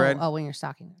oh, Bunny oh, Bread, Oh, when you're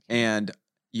stocking. and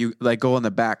you like go in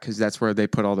the back because that's where they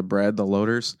put all the bread, the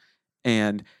loaders,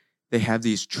 and they have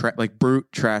these like brute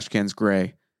trash cans,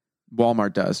 gray.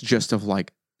 Walmart does just of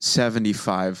like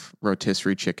 75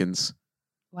 rotisserie chickens.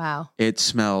 Wow. It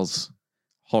smells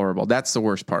horrible. That's the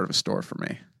worst part of a store for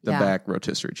me. The Yeah. back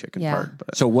rotisserie chicken Yeah. part.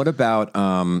 But So what about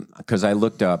because I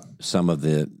looked up some of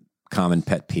the common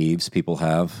pet peeves people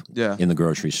have yeah. in the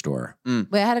grocery store. Wait,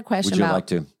 I had a question Would you about like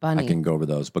to? Bunny. I can go over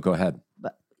those, but go ahead.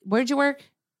 Where'd you work?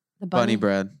 The Bunny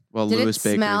Bread. Well, Did Lewis it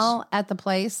Bakeries. smell at the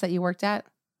place that you worked at?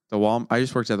 I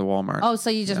just worked at the Walmart. Oh, so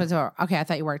you just went to okay. I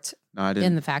thought you worked No, I didn't.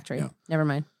 in the factory. Yeah. Never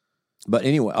mind. But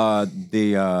anyway,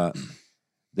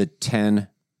 the 10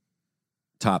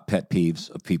 top pet peeves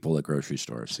of people at grocery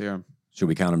stores. Yeah. Should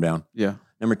we count them down? Yeah.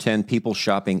 Number 10, people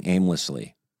shopping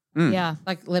aimlessly. Yeah.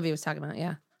 Like Libby was talking about.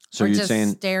 Yeah. So Or you're just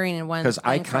saying staring in one because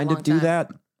I thing for a kind long of do time.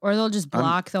 that. Or they'll just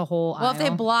block the whole Well, if they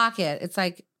aisle. block it, it's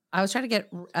like I was trying to get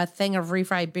a thing of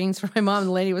refried beans for my mom.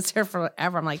 The lady was there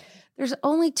forever. I'm like, there's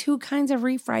only 2 kinds of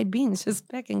refried beans. Just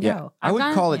pick and Yeah, go. I would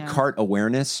I've call done- it yeah. cart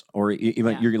awareness, or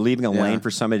even Yeah. you're leaving a Yeah. lane for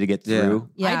somebody to get Yeah. through.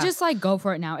 Yeah. I just like go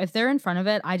for it now. If they're in front of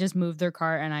it, I just move their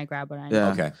cart and I grab what I need. Yeah.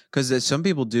 Okay. Because some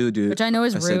people do, Which I know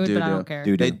is said rude, but I don't care.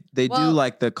 They Well- do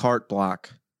like the cart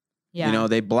block. Yeah. You know,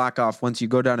 they block off once you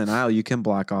go down an aisle, you can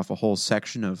block off a whole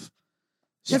section of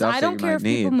Because stuff I that don't you care might if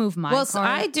need. people move my well, cart. so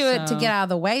I do it to so- get out of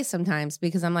the way sometimes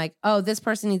because I'm like, oh, this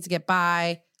person needs to get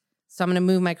by. So I'm going to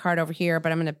move my cart over here,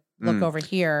 but I'm going to look Mm. over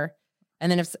here.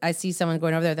 And then if I see someone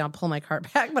going over there, then I'll pull my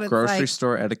cart back. But it's Grocery like,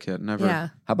 store etiquette, never. yeah.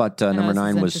 How about I know, number this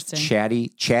is 9 was interesting.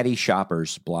 chatty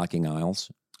shoppers blocking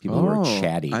aisles. People who are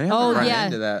chatty. I haven't Oh, run yeah.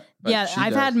 into that. but Yeah, she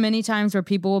I've does. had many times where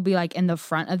people will be like in the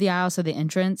front of the aisle, so the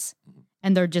entrance,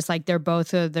 and they're just like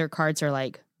both of their carts are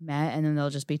like met, and then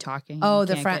they'll just be talking. and Oh, you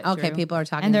the can't front. get Okay, through. people are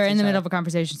talking. and they're to in the each middle other. of a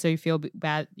conversation, so you feel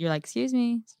bad. You're like, excuse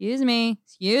me, excuse me,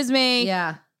 excuse me.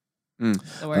 Yeah. The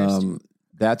worst.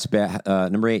 That's bad.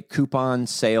 Number 8, coupon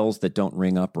sales that don't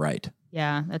ring up right.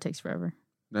 Yeah, that takes forever.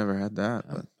 Never had that.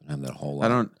 I But have that whole lot. I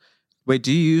don't. Wait,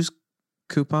 do you use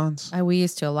coupons? We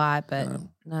used to a lot, but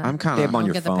not, I'm kind They of have 'em on don't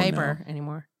your get phone the paper now.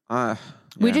 anymore.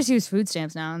 We yeah. just use food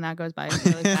stamps now, and that goes by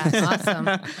really fast. Awesome.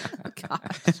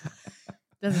 Gosh.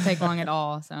 Doesn't take long at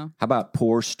all. So How about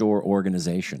poor store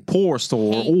organization? Poor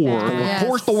store Hate that. Yes.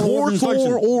 Poor store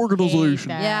organization. organization.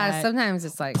 Hate Yeah, that. sometimes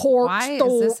it's like, Pork why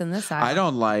store. is this in this aisle? I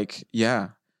don't like. Yeah,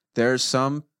 there's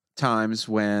some times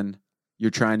when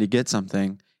you're trying to get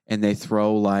something and they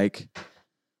throw like,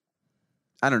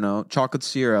 I don't know, chocolate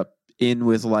syrup in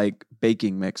with like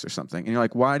baking mix or something, and you're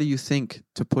like, why do you think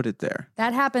to put it there?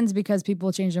 that happens because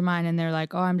people change their mind and they're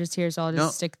like, "Oh, I'm just here, so I'll just No,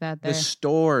 stick that there." The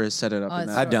store has set it up. Oh, in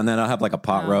it's that. I've done that. I'll have like a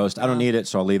pot No, roast. I don't no. need it,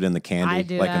 so I'll leave it in the candy. I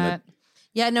do like that.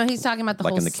 Yeah, no, he's talking about the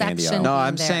Like whole in the candy section. aisle. No, being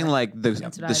I'm there. saying like That's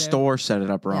what I the do. store set it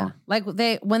up Yeah. wrong. Like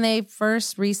when they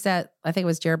first reset, I think it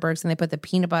was Jared Burks, and they put the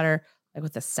peanut butter like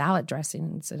with the salad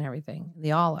dressings and everything,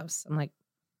 the olives. I'm like,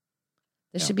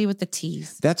 this should be with the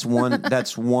teas. That's one.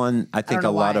 That's one. I think know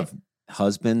a lot why. of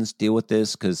husbands deal with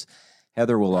this because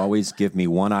Heather will always give me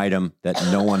one item that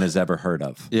no one has ever heard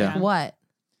of, Yeah. What?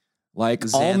 like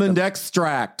Xanthan. almond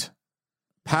extract,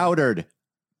 powdered.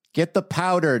 Get the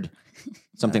powdered,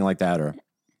 something like that, or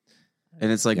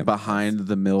And it's like Yeah. behind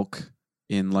the milk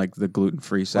in like the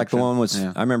gluten-free section. like the one was.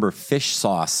 Yeah. I remember fish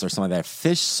sauce or something like that.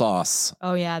 Fish sauce.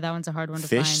 Oh yeah, that one's a hard one to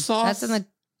Fish find. sauce. That's in the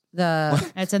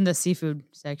It's in the seafood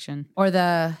section. Or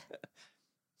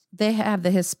they have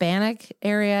the Hispanic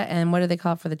area, and what do they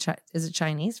call it for is it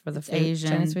Chinese for the food?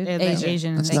 Asian. Chinese food? They have the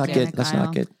Asian Let's not get. Let's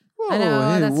not get. I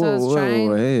know, that's what I was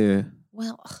trying. Hey.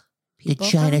 Well, The people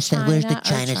China from section. Where's the are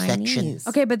China section? Chinese.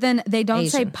 Okay, but then they don't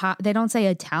Asian. they don't say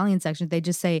Italian section. They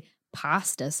just say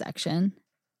pasta section.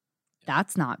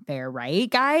 That's not fair, right,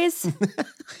 guys?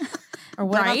 Or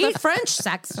what about Right? the French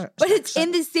section? But it's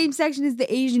in the same section as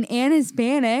the Asian and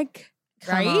Hispanic,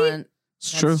 Come right? on.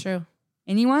 It's That's true. true.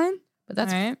 Anyone? But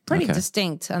that's All right. pretty Okay.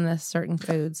 distinct on the certain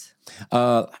foods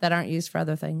How that aren't used for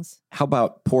other things.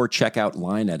 about poor checkout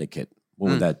line etiquette?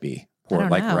 What would that be? Poor, don't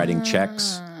like know. writing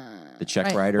checks. The check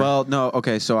Right. writer. Well, no.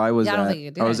 Okay, so I was Yeah, I don't think you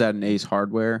could do I was that. at an Ace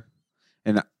Hardware,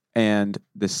 and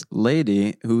this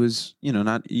lady who was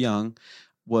not young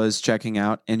was checking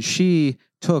out, and she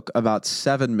took about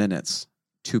 7 minutes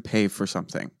to pay for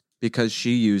something because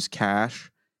she used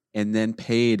cash and then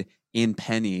paid in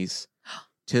pennies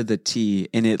to the T,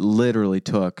 and it literally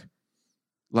took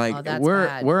Oh, that's we're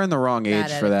bad. we're in the wrong age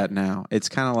Bad for that now. It's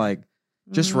kind of like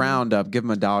just Mhm. round up, give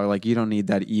them $1. Like you don't need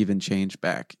that even change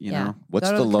back. You Yeah. know. what's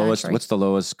Go to the the lowest? country. What's the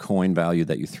lowest coin value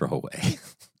that you throw away?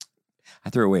 I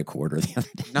threw away a quarter the other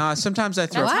day. Nah, sometimes I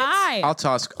throw. That's high. I'll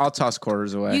toss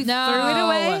quarters away. You threw it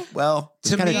away? Well, it's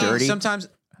to kind me, of dirty. sometimes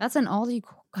That's an Aldi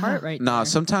cart right no. there.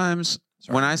 Sometimes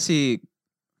when I see,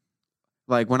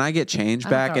 like when I get change I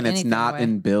don't back throw and it's anything not away.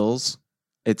 in bills,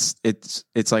 it's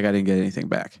like I didn't get anything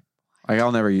back. Like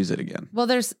I'll never use it again. Well,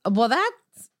 that's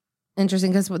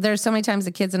interesting because there's so many times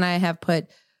the kids and I have put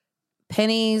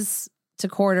pennies to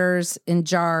quarters in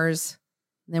jars.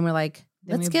 And then we're like,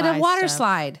 Then let's we get a buy water stuff.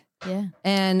 slide. Yeah.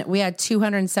 And we had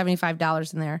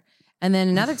 $275 in there. And then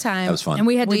another time, That was fun. And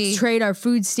we had to trade our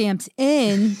food stamps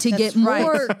in to That's get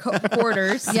more right.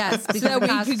 quarters. Yes, so because that it we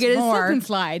costs could get a more. slip and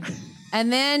slide.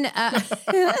 And then,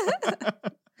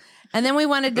 and then we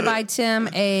wanted to buy Tim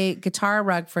a guitar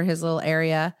rug for his little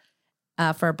area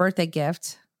for a birthday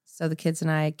gift. So the kids and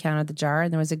I counted the jar,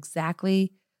 and there was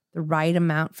exactly the right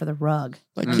amount for the rug.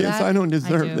 Like, Remember kids, that? I don't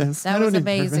deserve do. this. That I was don't deserve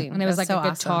it. amazing. And it was like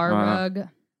That's a so awesome. guitar Wow. rug.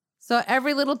 So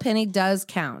every little penny does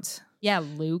count. Yeah,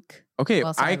 Luke. Okay,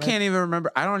 Well, sorry, I Luke. can't even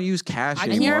remember. I don't use cash I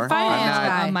anymore. And you're a finance I'm not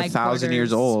guy. on my 1,000 years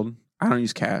quarters. old. I don't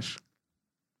use cash.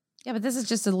 Yeah, but this is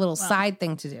just a little side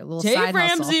thing to do. A little Dave side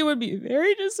Ramsey hustle. would be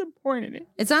very disappointed.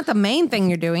 It's not the main thing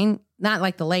you're doing. Not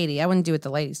like the lady. I wouldn't do what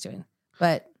the lady's doing.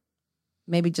 But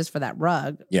maybe just for that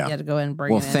rug. Yeah. You had to go in and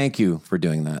bring Well, it in. thank you for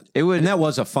doing that. It would. And that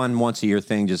was a fun once a year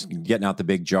thing, just getting out the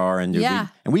big jar and Yeah.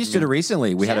 and we just did it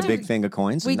recently. We had a Yeah. big thing of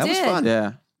coins. We And that was did. fun.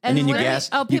 Yeah. And then you what did we- guess.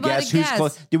 Oh, you people had guess to who's guess.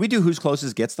 close. Did we do who's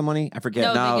closest gets the money? I forget.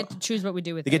 No, No. they get to choose what we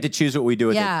do with They it. get to choose what we do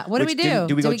with it. Yeah. What do we Which- do?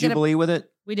 Did we Do go we get a- Jubilee with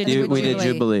it? We did. think We did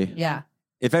Jubilee. Yeah.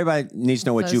 If everybody needs to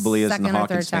know what So Jubilee is in the second or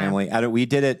third Hawkins time. family, we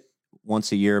did it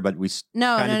once a year, but we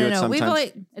No, kind no, of do no, it no. sometimes. We've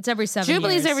only It's every 7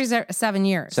 Jubilee's years. every 7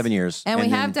 years. 7 years. And we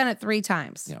then- have done it 3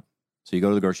 times. Yeah. So you go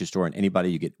to the grocery store and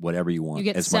anybody, you get whatever you want. You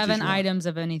get as much as 7 you want. items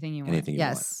of anything you want. Anything you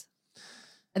Yes.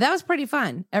 That was pretty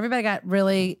fun. Everybody got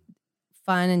really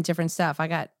fun and different stuff. I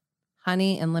got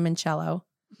honey and limoncello.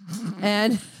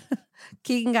 And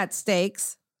Keegan got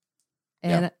steaks.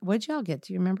 And what'd y'all get?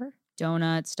 Do you remember?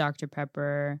 Donuts, Dr.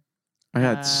 Pepper. I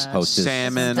had Hostess.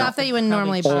 salmon, Stuff that you would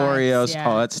normally buy. Oreos. Yeah.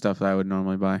 Oh, that's stuff that I would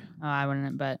normally buy. Oh, I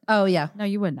wouldn't, but Oh, yeah. no,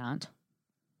 you would not.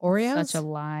 Oreos? Such a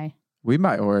lie. We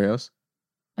buy Oreos.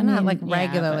 But not like Yeah, but-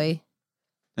 regularly.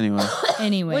 Anyway.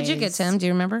 Anyway, What'd you get, Tim? Do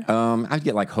you remember? I'd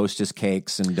get like Hostess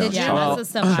cakes and Did you? Yeah, Well, that's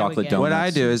the stuff I would chocolate get. donuts. What I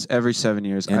do is every 7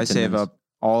 years, I save Intimus. up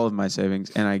all of my savings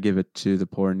and I give it to the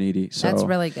poor and needy. So That's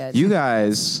really good. you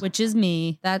guys, Which is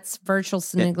me. That's virtual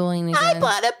sniggling again.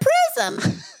 a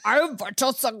prism. I'm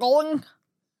virtual singling.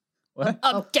 What?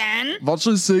 Again?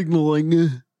 vulture signaling.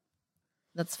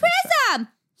 That's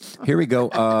Here we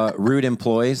go. Rude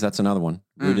employees. That's another one.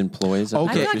 Rude employees. I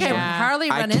Okay. feel like I Yeah. hardly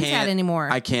I run into that can't- anymore.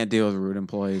 I can't deal with rude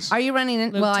employees. Are you running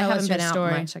in? Luke, Well, I tell haven't us been your out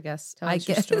story. much, I guess. Tell I us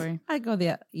your guess story. I go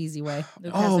the easy way.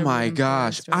 Luke has Oh a my room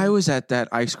gosh. story. I was at that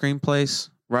ice cream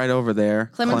place right over there.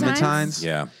 Clementine's?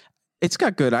 Yeah. It's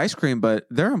got good ice cream, but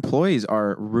their employees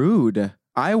are rude.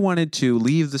 I wanted to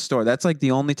leave the store. That's like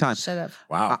the only time. Shut up.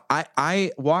 Wow.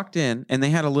 I walked in and they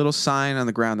had a little sign on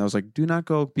the ground that was like, do not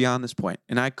go beyond this point.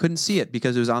 And I couldn't see it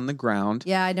because it was on the ground.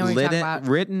 Yeah, I know what you're talking about.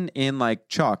 Written in like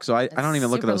chalk. So I don't even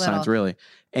look at super those signs little. really.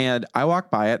 And I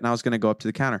walked by it and I was going to go up to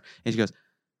the counter. And she goes,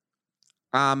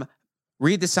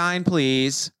 read the sign,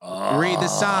 please. Read the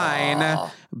sign.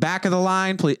 Back of the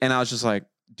line, please. And I was just like,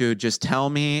 dude, just tell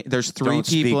me there's 3 Don't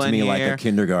people speak to in me here. like a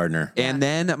kindergartner. And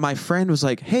then my friend was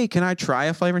like, hey, can I try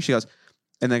a flavor? And she goes,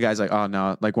 and the guy's like, oh,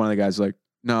 no. Like one of the guys was like,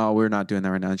 no, we're not doing that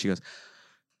right now. And she goes,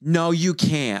 no, you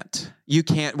can't. You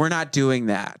can't. We're not doing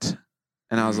that.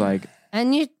 And I was like,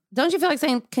 And don't you feel like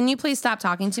saying, can you please stop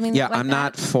talking to me? yeah, like I'm that?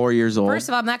 not 4 years old. First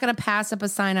of all, I'm not going to pass up a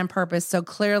sign on purpose. So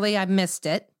clearly I missed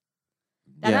it.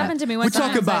 That happened to me We're once.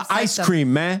 talking about ice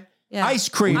cream, man. Yeah. Ice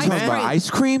cream, We're talking man. about ice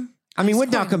cream? I mean, we're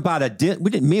talking about we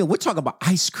didn't meal. We're talking about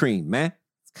ice cream, man.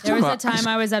 There was a time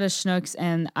I was at a Schnucks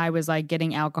and I was like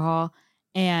getting alcohol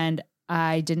and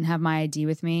I didn't have my ID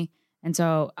with me. And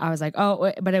so I was like,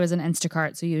 oh, but it was an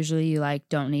Instacart. So usually you like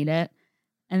don't need it.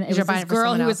 And it was You're buying this it for girl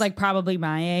someone who was else. like probably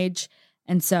my age.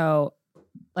 And so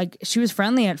like she was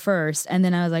friendly at first. And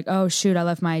then I was like, oh shoot, I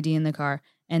left my ID in the car.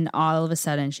 And all of a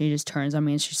sudden she just turns on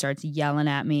me and she starts yelling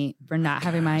at me for not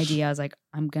having my ID. I was like,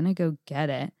 I'm going to go get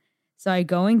it. So I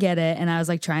go and get it, and I was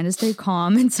like trying to stay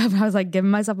calm and stuff. I was like giving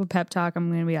myself a pep talk. I'm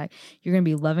going to be like, you're going to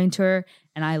be loving to her.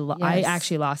 And I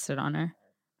actually lost it on her.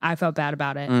 I felt bad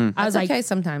about it. I was That's like, okay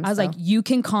sometimes. I was though. like, you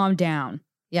can calm down.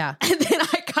 Yeah. And then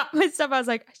I got myself. I was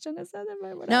like, I shouldn't have said that,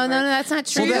 but whatever. No, that's not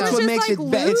true. Well, that's She was what just, makes like,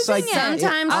 it bad. It's like losing it.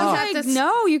 Sometimes I you was have like, to-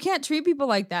 no, you can't treat people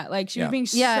like that. Like she was being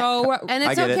so and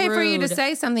it's I get it. okay for you to rude.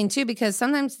 say something too, because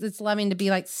sometimes it's loving to be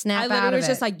like snap I out literally of was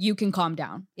just it. like, you can calm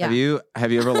down. Yeah.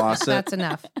 Have you ever lost it? That's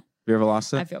enough. You ever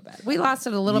lost it? I feel bad. We lost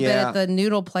it a little bit Yeah. at the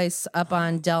noodle place up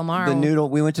on Del Mar.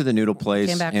 We went to the noodle place,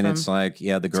 Came back and from it's like,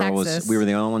 the girl Texas. we were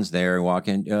the only ones there. We walk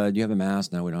in, do you have a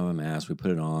mask? No, we don't have a mask. We put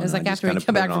it on. It was like and I just after we kinda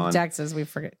come put back it from on. Texas, we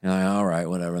forget. And I, all right,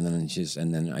 whatever. And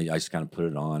then I just kind of put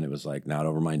it on. It was like not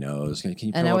over my nose. Can you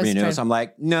put And it I over was your nose? trying- I'm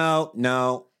like,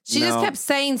 no. She just kept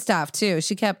saying stuff too.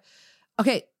 She kept,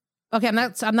 okay,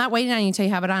 I'm not waiting on you until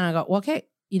you have it on. I go, well, okay,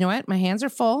 you know what? My hands are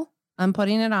full. I'm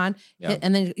putting it on. Yeah.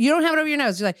 And then you don't have it over your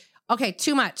nose. You're like, okay,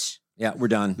 too much. Yeah, we're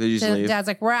done. They just So leave. Dad's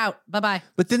like, we're out. Bye-bye.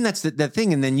 But then that's the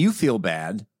thing, and then you feel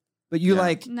bad, but you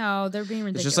like, No, they're being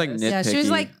ridiculous. It's just like Yeah, she was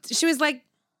like,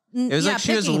 It was like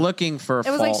she was looking for a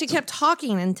It was fault. like she kept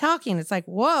talking and talking. It's like,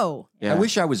 whoa. I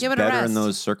wish I was Give it a better in rest.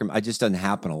 those circumstances. It just doesn't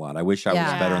happen a lot. I wish I was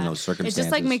Yeah. better in those It circumstances.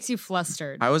 just like makes you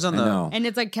flustered. I was on I the. know. And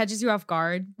it's like catches you off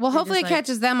guard. Well, You're hopefully it just like,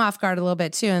 catches them off guard a little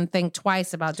bit too and think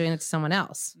twice about doing it to someone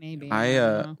else. Maybe.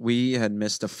 We had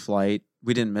missed a flight.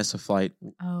 We didn't miss a flight.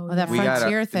 Oh, that we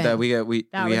Frontier thing. we That we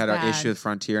was had our bad. issue with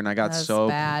Frontier, and I got That was so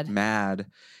bad. mad.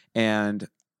 And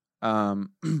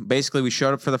basically, we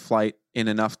showed up for the flight in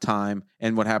enough time,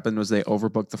 and what happened was they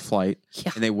overbooked the flight,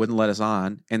 and they wouldn't let us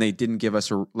on, and they didn't give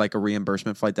us a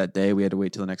reimbursement flight that day. We had to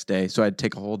wait till the next day, so I had to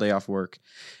take a whole day off work,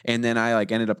 and then I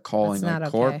ended up calling That's not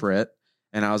okay. corporate,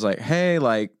 and I was like, hey,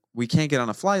 we can't get on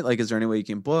a flight. Is there any way you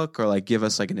can book or give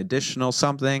us an additional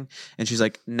something? And she's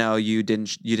like, no, you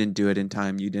didn't do it in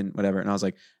time. You didn't, whatever. And I was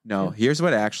like, no, here's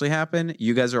what actually happened.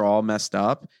 You guys are all messed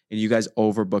up and you guys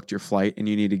overbooked your flight and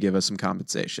you need to give us some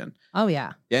compensation. Oh,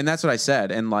 yeah. And that's what I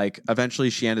said. And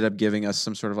eventually she ended up giving us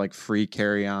some sort of free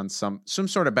carry on, some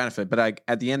sort of benefit. But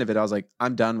at the end of it, I was like,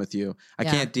 I'm done with you. I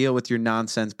Yeah. can't deal with your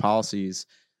nonsense policies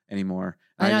anymore.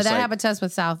 I know just, that happened to us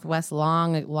with Southwest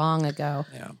long ago.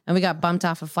 Yeah. And we got bumped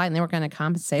off a flight and they were going to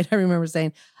compensate. I remember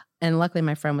saying, and luckily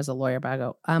my friend was a lawyer, but I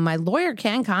go, my lawyer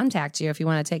can contact you if you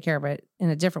want to take care of it in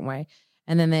a different way.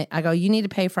 And then I go, you need to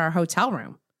pay for our hotel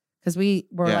room. Because we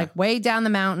were way down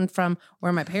the mountain from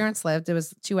where my parents lived. It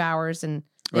was 2 hours and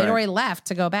they'd Right. already left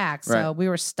to go back. So Right. we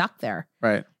were stuck there.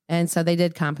 Right. And so they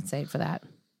did compensate for that.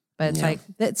 But it's Yeah.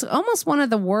 it's almost one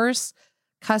of the worst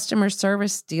customer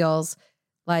service deals.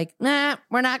 Nah,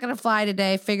 we're not going to fly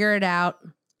today. Figure it out.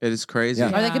 It is crazy. Or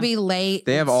they could be late.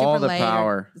 They have super all the late, or-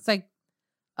 power. It's like,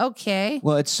 okay.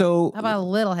 Well, it's so How about a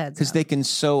little heads because up? they can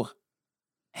so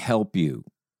help you,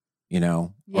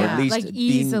 or Yeah, at least like be-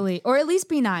 easily, or at least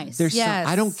be nice. There's Yes.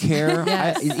 I don't care.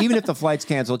 Yes. Even if the flight's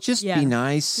canceled, just Yeah. be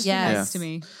nice. Yes. Nice to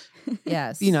me.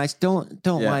 Yes. Be nice. Don't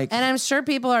Yeah. And I'm sure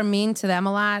people are mean to them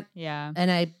a lot. Yeah. And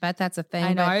I bet that's a thing. I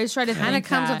know. but I always try to kind of think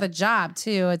comes that. with a job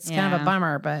too. It's kind of Yeah. a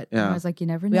bummer, but Yeah. I was like, you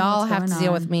never know. we all what's have to going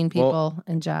deal on. with mean people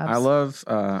in jobs. I love,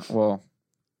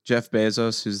 Jeff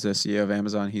Bezos, who's the CEO of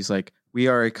Amazon. He's like, we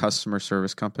are a customer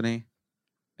service company.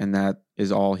 And that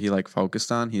is all he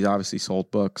focused on. He's obviously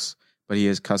sold books, but he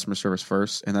is customer service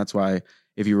first. And that's why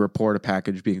if you report a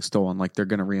package being stolen, they're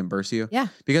going to reimburse you. Yeah.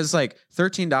 Because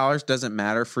 $13 doesn't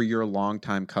matter for your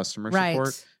longtime customer Right.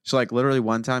 support. So literally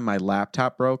one time my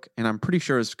laptop broke and I'm pretty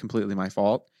sure it's completely my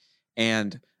fault.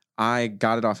 And I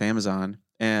got it off Amazon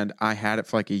and I had it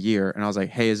for a year. And I was like,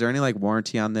 hey, is there any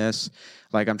warranty on this?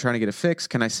 I'm trying to get it fixed.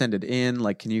 Can I send it in?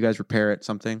 Can you guys repair it?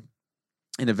 Something.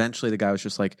 And eventually the guy was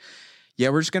just like, yeah,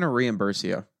 we're just going to reimburse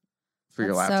you for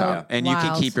your That's laptop. so And you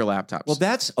can wild. keep your laptops. Well,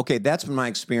 that's okay. That's been my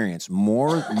experience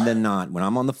more than not. When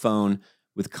I'm on the phone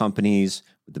with companies,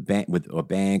 with a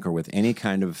bank, or with any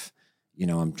kind of,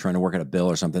 I'm trying to work out a bill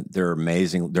or something. They're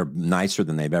amazing. They're nicer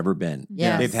than they've ever been.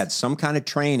 Yes. They've had some kind of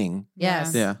training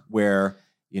Yes. yeah. where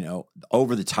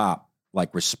over the top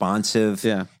like responsive.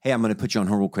 Yeah. Hey, I'm going to put you on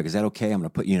hold real quick. Is that okay? I'm going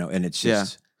to put, and it's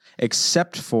just.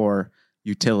 Except for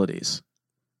utilities.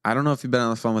 I don't know if you've been on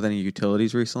the phone with any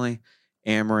utilities recently.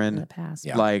 Ameren,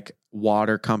 like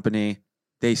water company,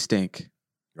 they stink.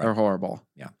 Right. They're horrible.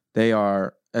 Yeah. They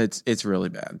are. It's really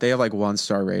bad. They have like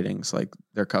 1-star ratings, like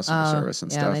their customer service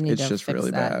and stuff. It's just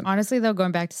really bad. Honestly, though,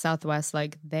 going back to Southwest,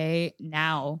 like they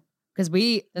now, because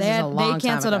they long time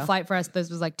canceled a ago. flight for us. This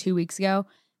was like 2 weeks ago.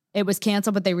 It was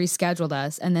canceled, but they rescheduled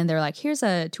us, and then they're like, "Here's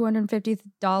a $250."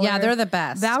 Yeah, they're the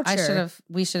best. voucher.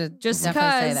 We should have Just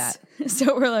definitely say that.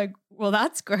 So we're like, "Well,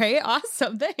 that's great,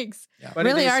 awesome, thanks." Yeah. But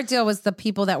Really, our deal was the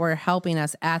people that were helping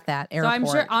us at that So airport. I'm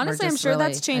sure, honestly, I'm sure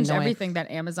that's changed annoying. everything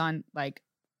that Amazon like,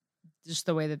 just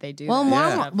the way that they do. Well,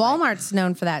 that. Walmart's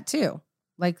known for that too.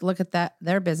 Like, look at that,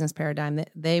 their business paradigm.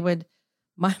 They would,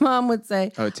 my mom would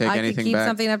say, Oh, take I could anything keep back.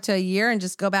 something up to a year and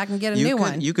just go back and get a new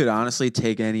one. You could honestly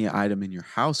take any item in your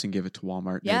house and give it to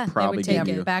Walmart. Yeah, They'd they probably would give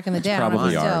take you. it. Back in the It's day, I don't know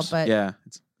probably still, ours. but Yeah,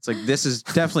 it's like this is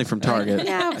definitely from Target.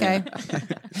 yeah, okay.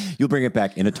 You'll bring it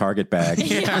back in a Target bag.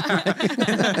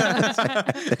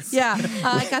 Yeah,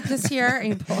 I got this here. And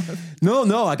you pull it.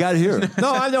 No, I got it here.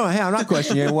 No, I don't. Hey, I'm not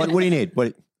questioning you. What do you need? What?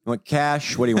 You want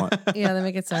cash? What do you want? Yeah, they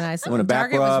make it so nice. Want a back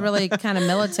Target was rub? really kind of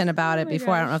militant about it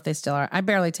before. I don't know if they still are. I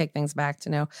barely take things back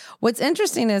to know. What's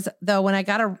interesting is, though, when I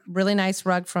got a really nice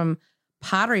rug from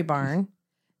Pottery Barn,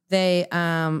 they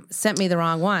sent me the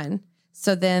wrong one.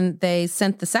 So then they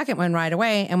sent the second one right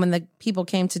away. And when the people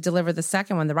came to deliver the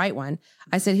second one, the right one,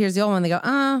 I said, "Here's the old one." They go,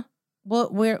 well,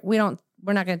 we're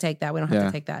not going to take that. We don't have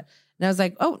to take that." And I was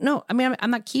like, "Oh no, I mean, I'm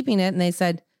not keeping it." And they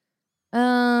said,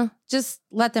 just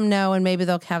let them know, and maybe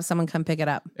they'll have someone come pick it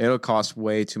up. It'll cost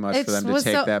way too much for them to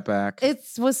take that back. It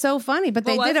was so funny, but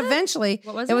they What did was it? eventually.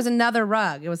 What was it? it? Was another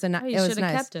rug. It was Oh, you it was should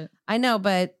have nice. kept it. I know,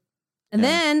 but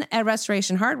then at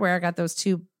Restoration Hardware, I got those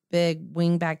 2 big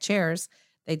wingback chairs.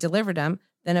 They delivered them.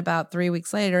 Then about 3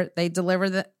 weeks later, they delivered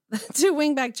the 2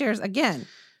 wingback chairs again.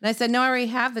 And I said, "No, I already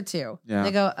have the 2." Yeah.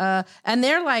 They go, and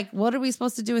they're like, "What are we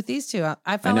supposed to do with these 2?"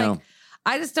 I felt I know. like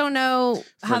I just don't know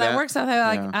how that that, works. I felt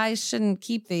like yeah. I shouldn't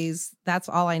keep these. That's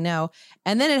all I know.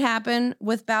 And then it happened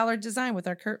with Ballard Design with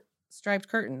our striped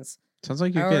curtains. Sounds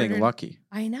like you're I getting ordered- lucky.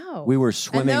 I know. We were And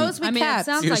swimming, those we I mean, it kept.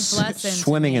 sounds You're like blessings.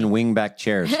 swimming in wingback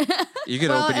chairs. You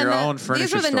could open and your own furniture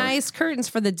These were the store. nice curtains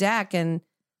for the deck, and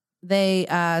they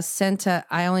sent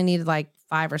I only needed like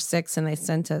 5 or 6, and they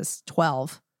sent us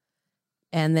 12.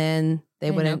 And then they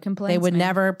Hey, no wouldn't. complaints, they would man.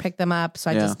 never pick them up, so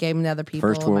I Yeah. just gave them to other people.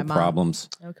 First and my world mom. problems.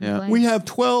 No Yeah. complaints. We have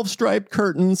 12 striped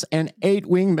curtains and 8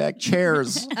 wingback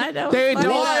chairs. I know. They Funny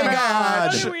why,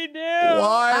 that- God? we do?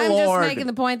 Why, I'm Lord? just making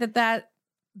the point that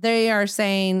they are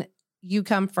saying you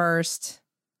come first.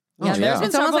 Oh, Yeah, yeah.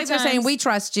 it's almost like they're Several saying times. we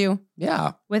trust you.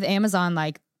 Yeah. With Amazon,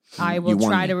 like I You will won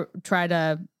try me.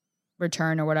 to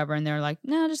return or whatever, and they're like,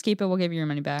 "No, just keep it. We'll give you your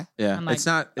money back." Yeah, I'm like, it's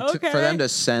not for okay. them to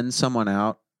send someone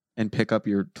out and pick up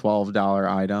your $12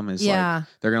 item. Is Yeah. like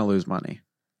they're gonna lose money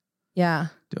Yeah,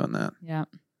 doing that. Yeah,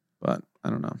 But I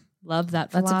don't know. love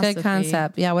that. that's a philosophy. good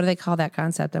concept. Yeah, what do they call that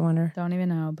concept? I wonder. Don't even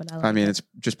know, but I like I mean, it. it's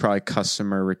just probably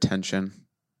customer retention.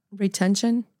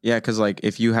 Retention. Yeah, because like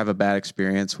if you have a bad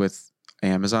experience with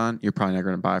Amazon, you're probably not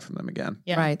going to buy from them again.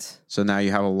 Yeah. Right. So now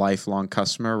you have a lifelong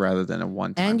customer rather than a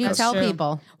one-time. And you customer. tell true.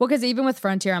 people. Well, because even with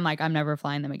Frontier, I'm like, I'm never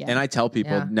flying them again. And I tell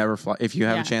people Yeah. never fly. If you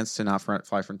have Yeah. a chance to not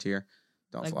fly Frontier,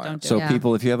 don't Like, fly. don't do So, Yeah.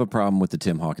 people, if you have a problem with the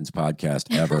Tim Hawkins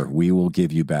podcast ever, we will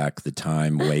give you back the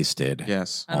time wasted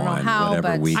Yes. I don't know on how, whatever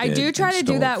but we I did do try and to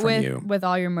stole do that from you. with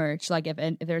all your merch. Like if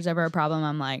there's ever a problem,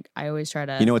 I'm like, I always try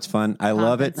to. You know what's fun? I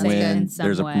love it compensate when in some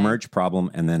there's a way. merch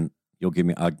problem and then you'll give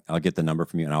me, I'll get the number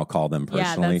from you and I'll call them yeah,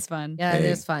 personally. that's fun. Yeah, it Hey.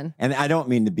 is fun. And I don't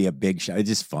mean to be a big shot. It's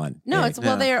just fun. No, Hey. it's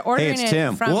well, they are ordering it's it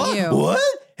Tim. from What? you. What?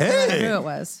 I don't know Hey. who it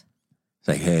was. It's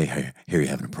like, hey, here you're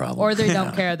having a problem. Or they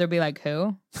don't care. They'll be like,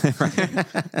 who? Oh,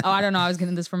 I don't know. I was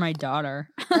getting this for my daughter.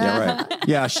 Yeah, right.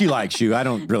 Yeah, she likes you. I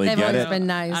don't really They've get always it. been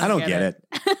nice. I don't get it.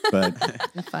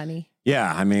 But Funny.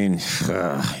 yeah, I mean,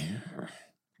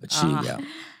 but she, yeah.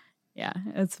 Yeah,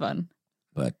 it's fun.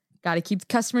 But Got to keep the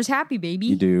customers happy, baby.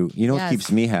 you do. You know what Yes.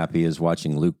 keeps me happy is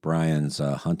watching Luke Bryan's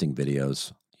hunting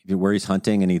videos where he's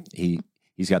hunting and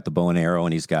he's got the bow and arrow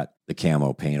and he's got the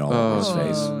camo paint all over his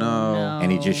face. Oh, no.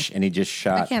 And he just I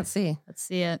shot can't see. Let's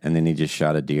see it. and then he just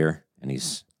shot a deer and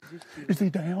he's Is he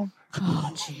down?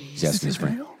 Oh, jeez. he's asking his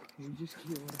friend. He just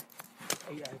killed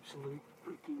a absolute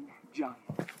freaking giant.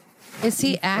 Is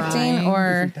he acting Crying.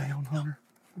 or Is he down, Hunter?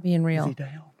 being Is real? he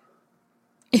down?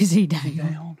 Is he Is he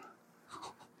down? down?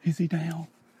 Is he down?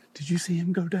 Did you see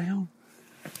him go down?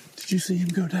 Did you see him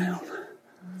go down?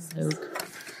 Luke.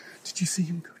 Did you see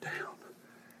him go down?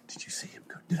 Did you see him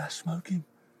go? Did I smoke him?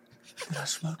 Did I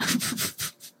smoke him?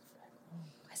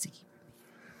 Why does he keep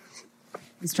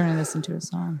He's turning this into a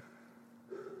song.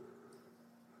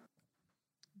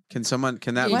 Can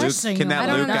that What? Luke Sing can it. I that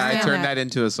don't Luke guy understand turn that. that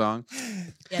into a song?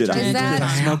 Did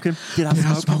I smoke him? Did I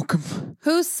smoke him?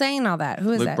 Who's saying all that?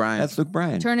 Who is Luke that? Bryan. That's Luke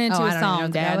Bryan. Turn it into Oh, I a don't even know song,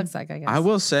 what that Dad. looks like, I guess. I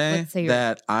will say Let's say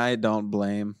that I don't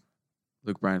blame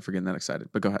Luke Bryan for getting that excited.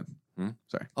 But go ahead.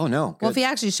 Sorry. Oh no. Well, if he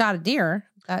actually shot a deer,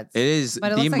 that's It is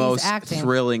but it the looks like he's most acting.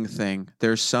 thrilling thing.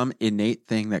 There's some innate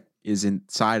thing that is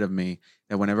inside of me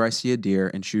that whenever I see a deer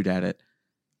and shoot at it,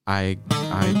 I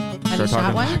Have you start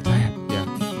shot talking. one? Yeah.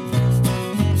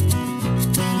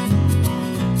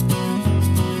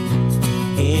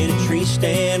 In a tree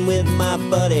stand with my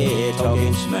buddy,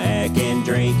 talking smack and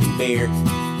drinking beer.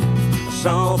 I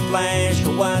saw a flash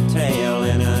of whitetail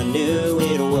and I knew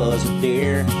it was a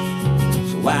deer.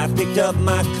 So I picked up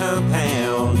my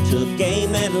compound, took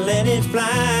aim and let it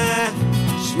fly.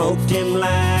 Smoked him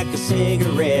like a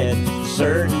cigarette,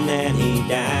 certain that he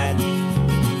died.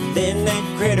 Then that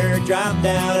critter dropped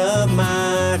out of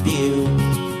my view.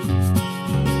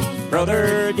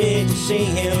 Brother, did you see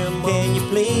him? Can you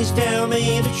please tell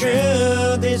me the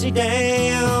truth? Is he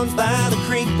down by the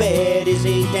creek bed? Is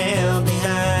he down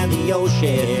behind the old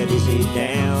shed? Is he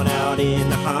down out in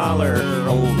the holler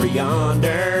over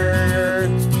yonder?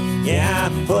 Yeah,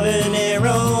 I put an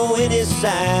arrow in his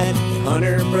side.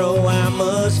 Hunter, bro, I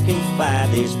must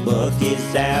confide. This buck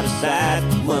is out of sight,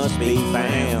 must be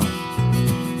found.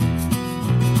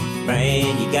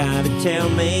 Man, you gotta tell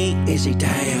me, is he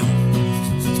down?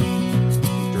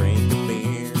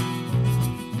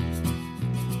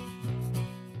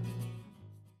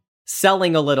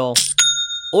 Selling a little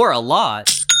or a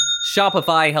lot,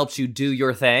 Shopify helps you do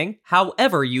your thing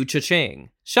however you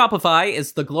cha-ching. Shopify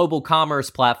is the global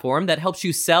commerce platform that helps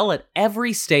you sell at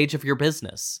every stage of your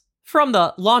business. From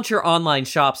the launch your online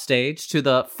shop stage to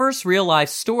the first real life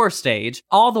store stage,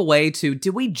 all the way to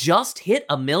did we just hit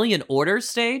 1 million orders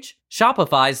stage?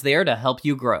 Shopify's there to help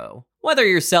you grow. Whether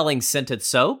you're selling scented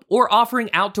soap or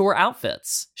offering outdoor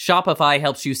outfits, Shopify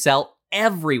helps you sell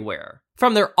everywhere.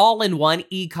 From their all-in-one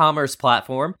e-commerce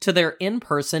platform to their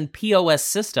in-person POS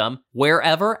system,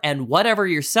 wherever and whatever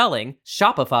you're selling,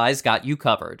 Shopify's got you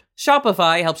covered.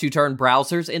 Shopify helps you turn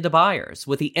browsers into buyers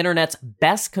with the internet's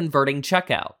best converting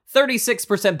checkout,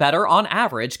 36% better on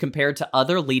average compared to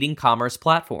other leading commerce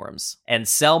platforms. And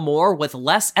sell more with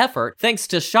less effort thanks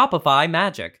to Shopify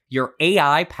Magic, your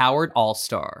AI-powered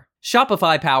all-star.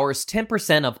 Shopify powers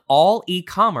 10% of all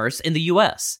e-commerce in the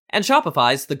US, and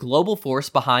Shopify's the global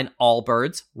force behind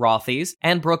Allbirds, Rothy's,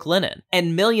 and Brooklinen,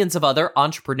 and millions of other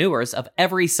entrepreneurs of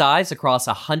every size across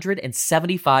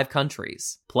 175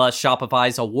 countries. Plus,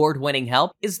 Shopify's award-winning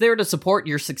help is there to support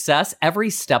your success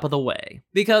every step of the way.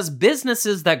 Because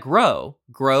businesses that grow,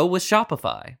 grow with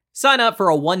Shopify. Sign up for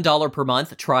a $1 per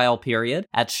month trial period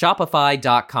at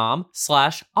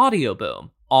shopify.com/audioboom,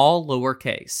 all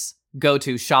lowercase. Go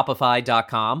to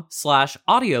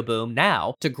shopify.com/audioboom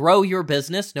now to grow your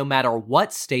business no matter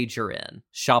what stage you're in.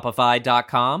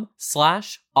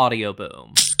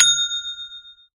 Shopify.com/audioboom.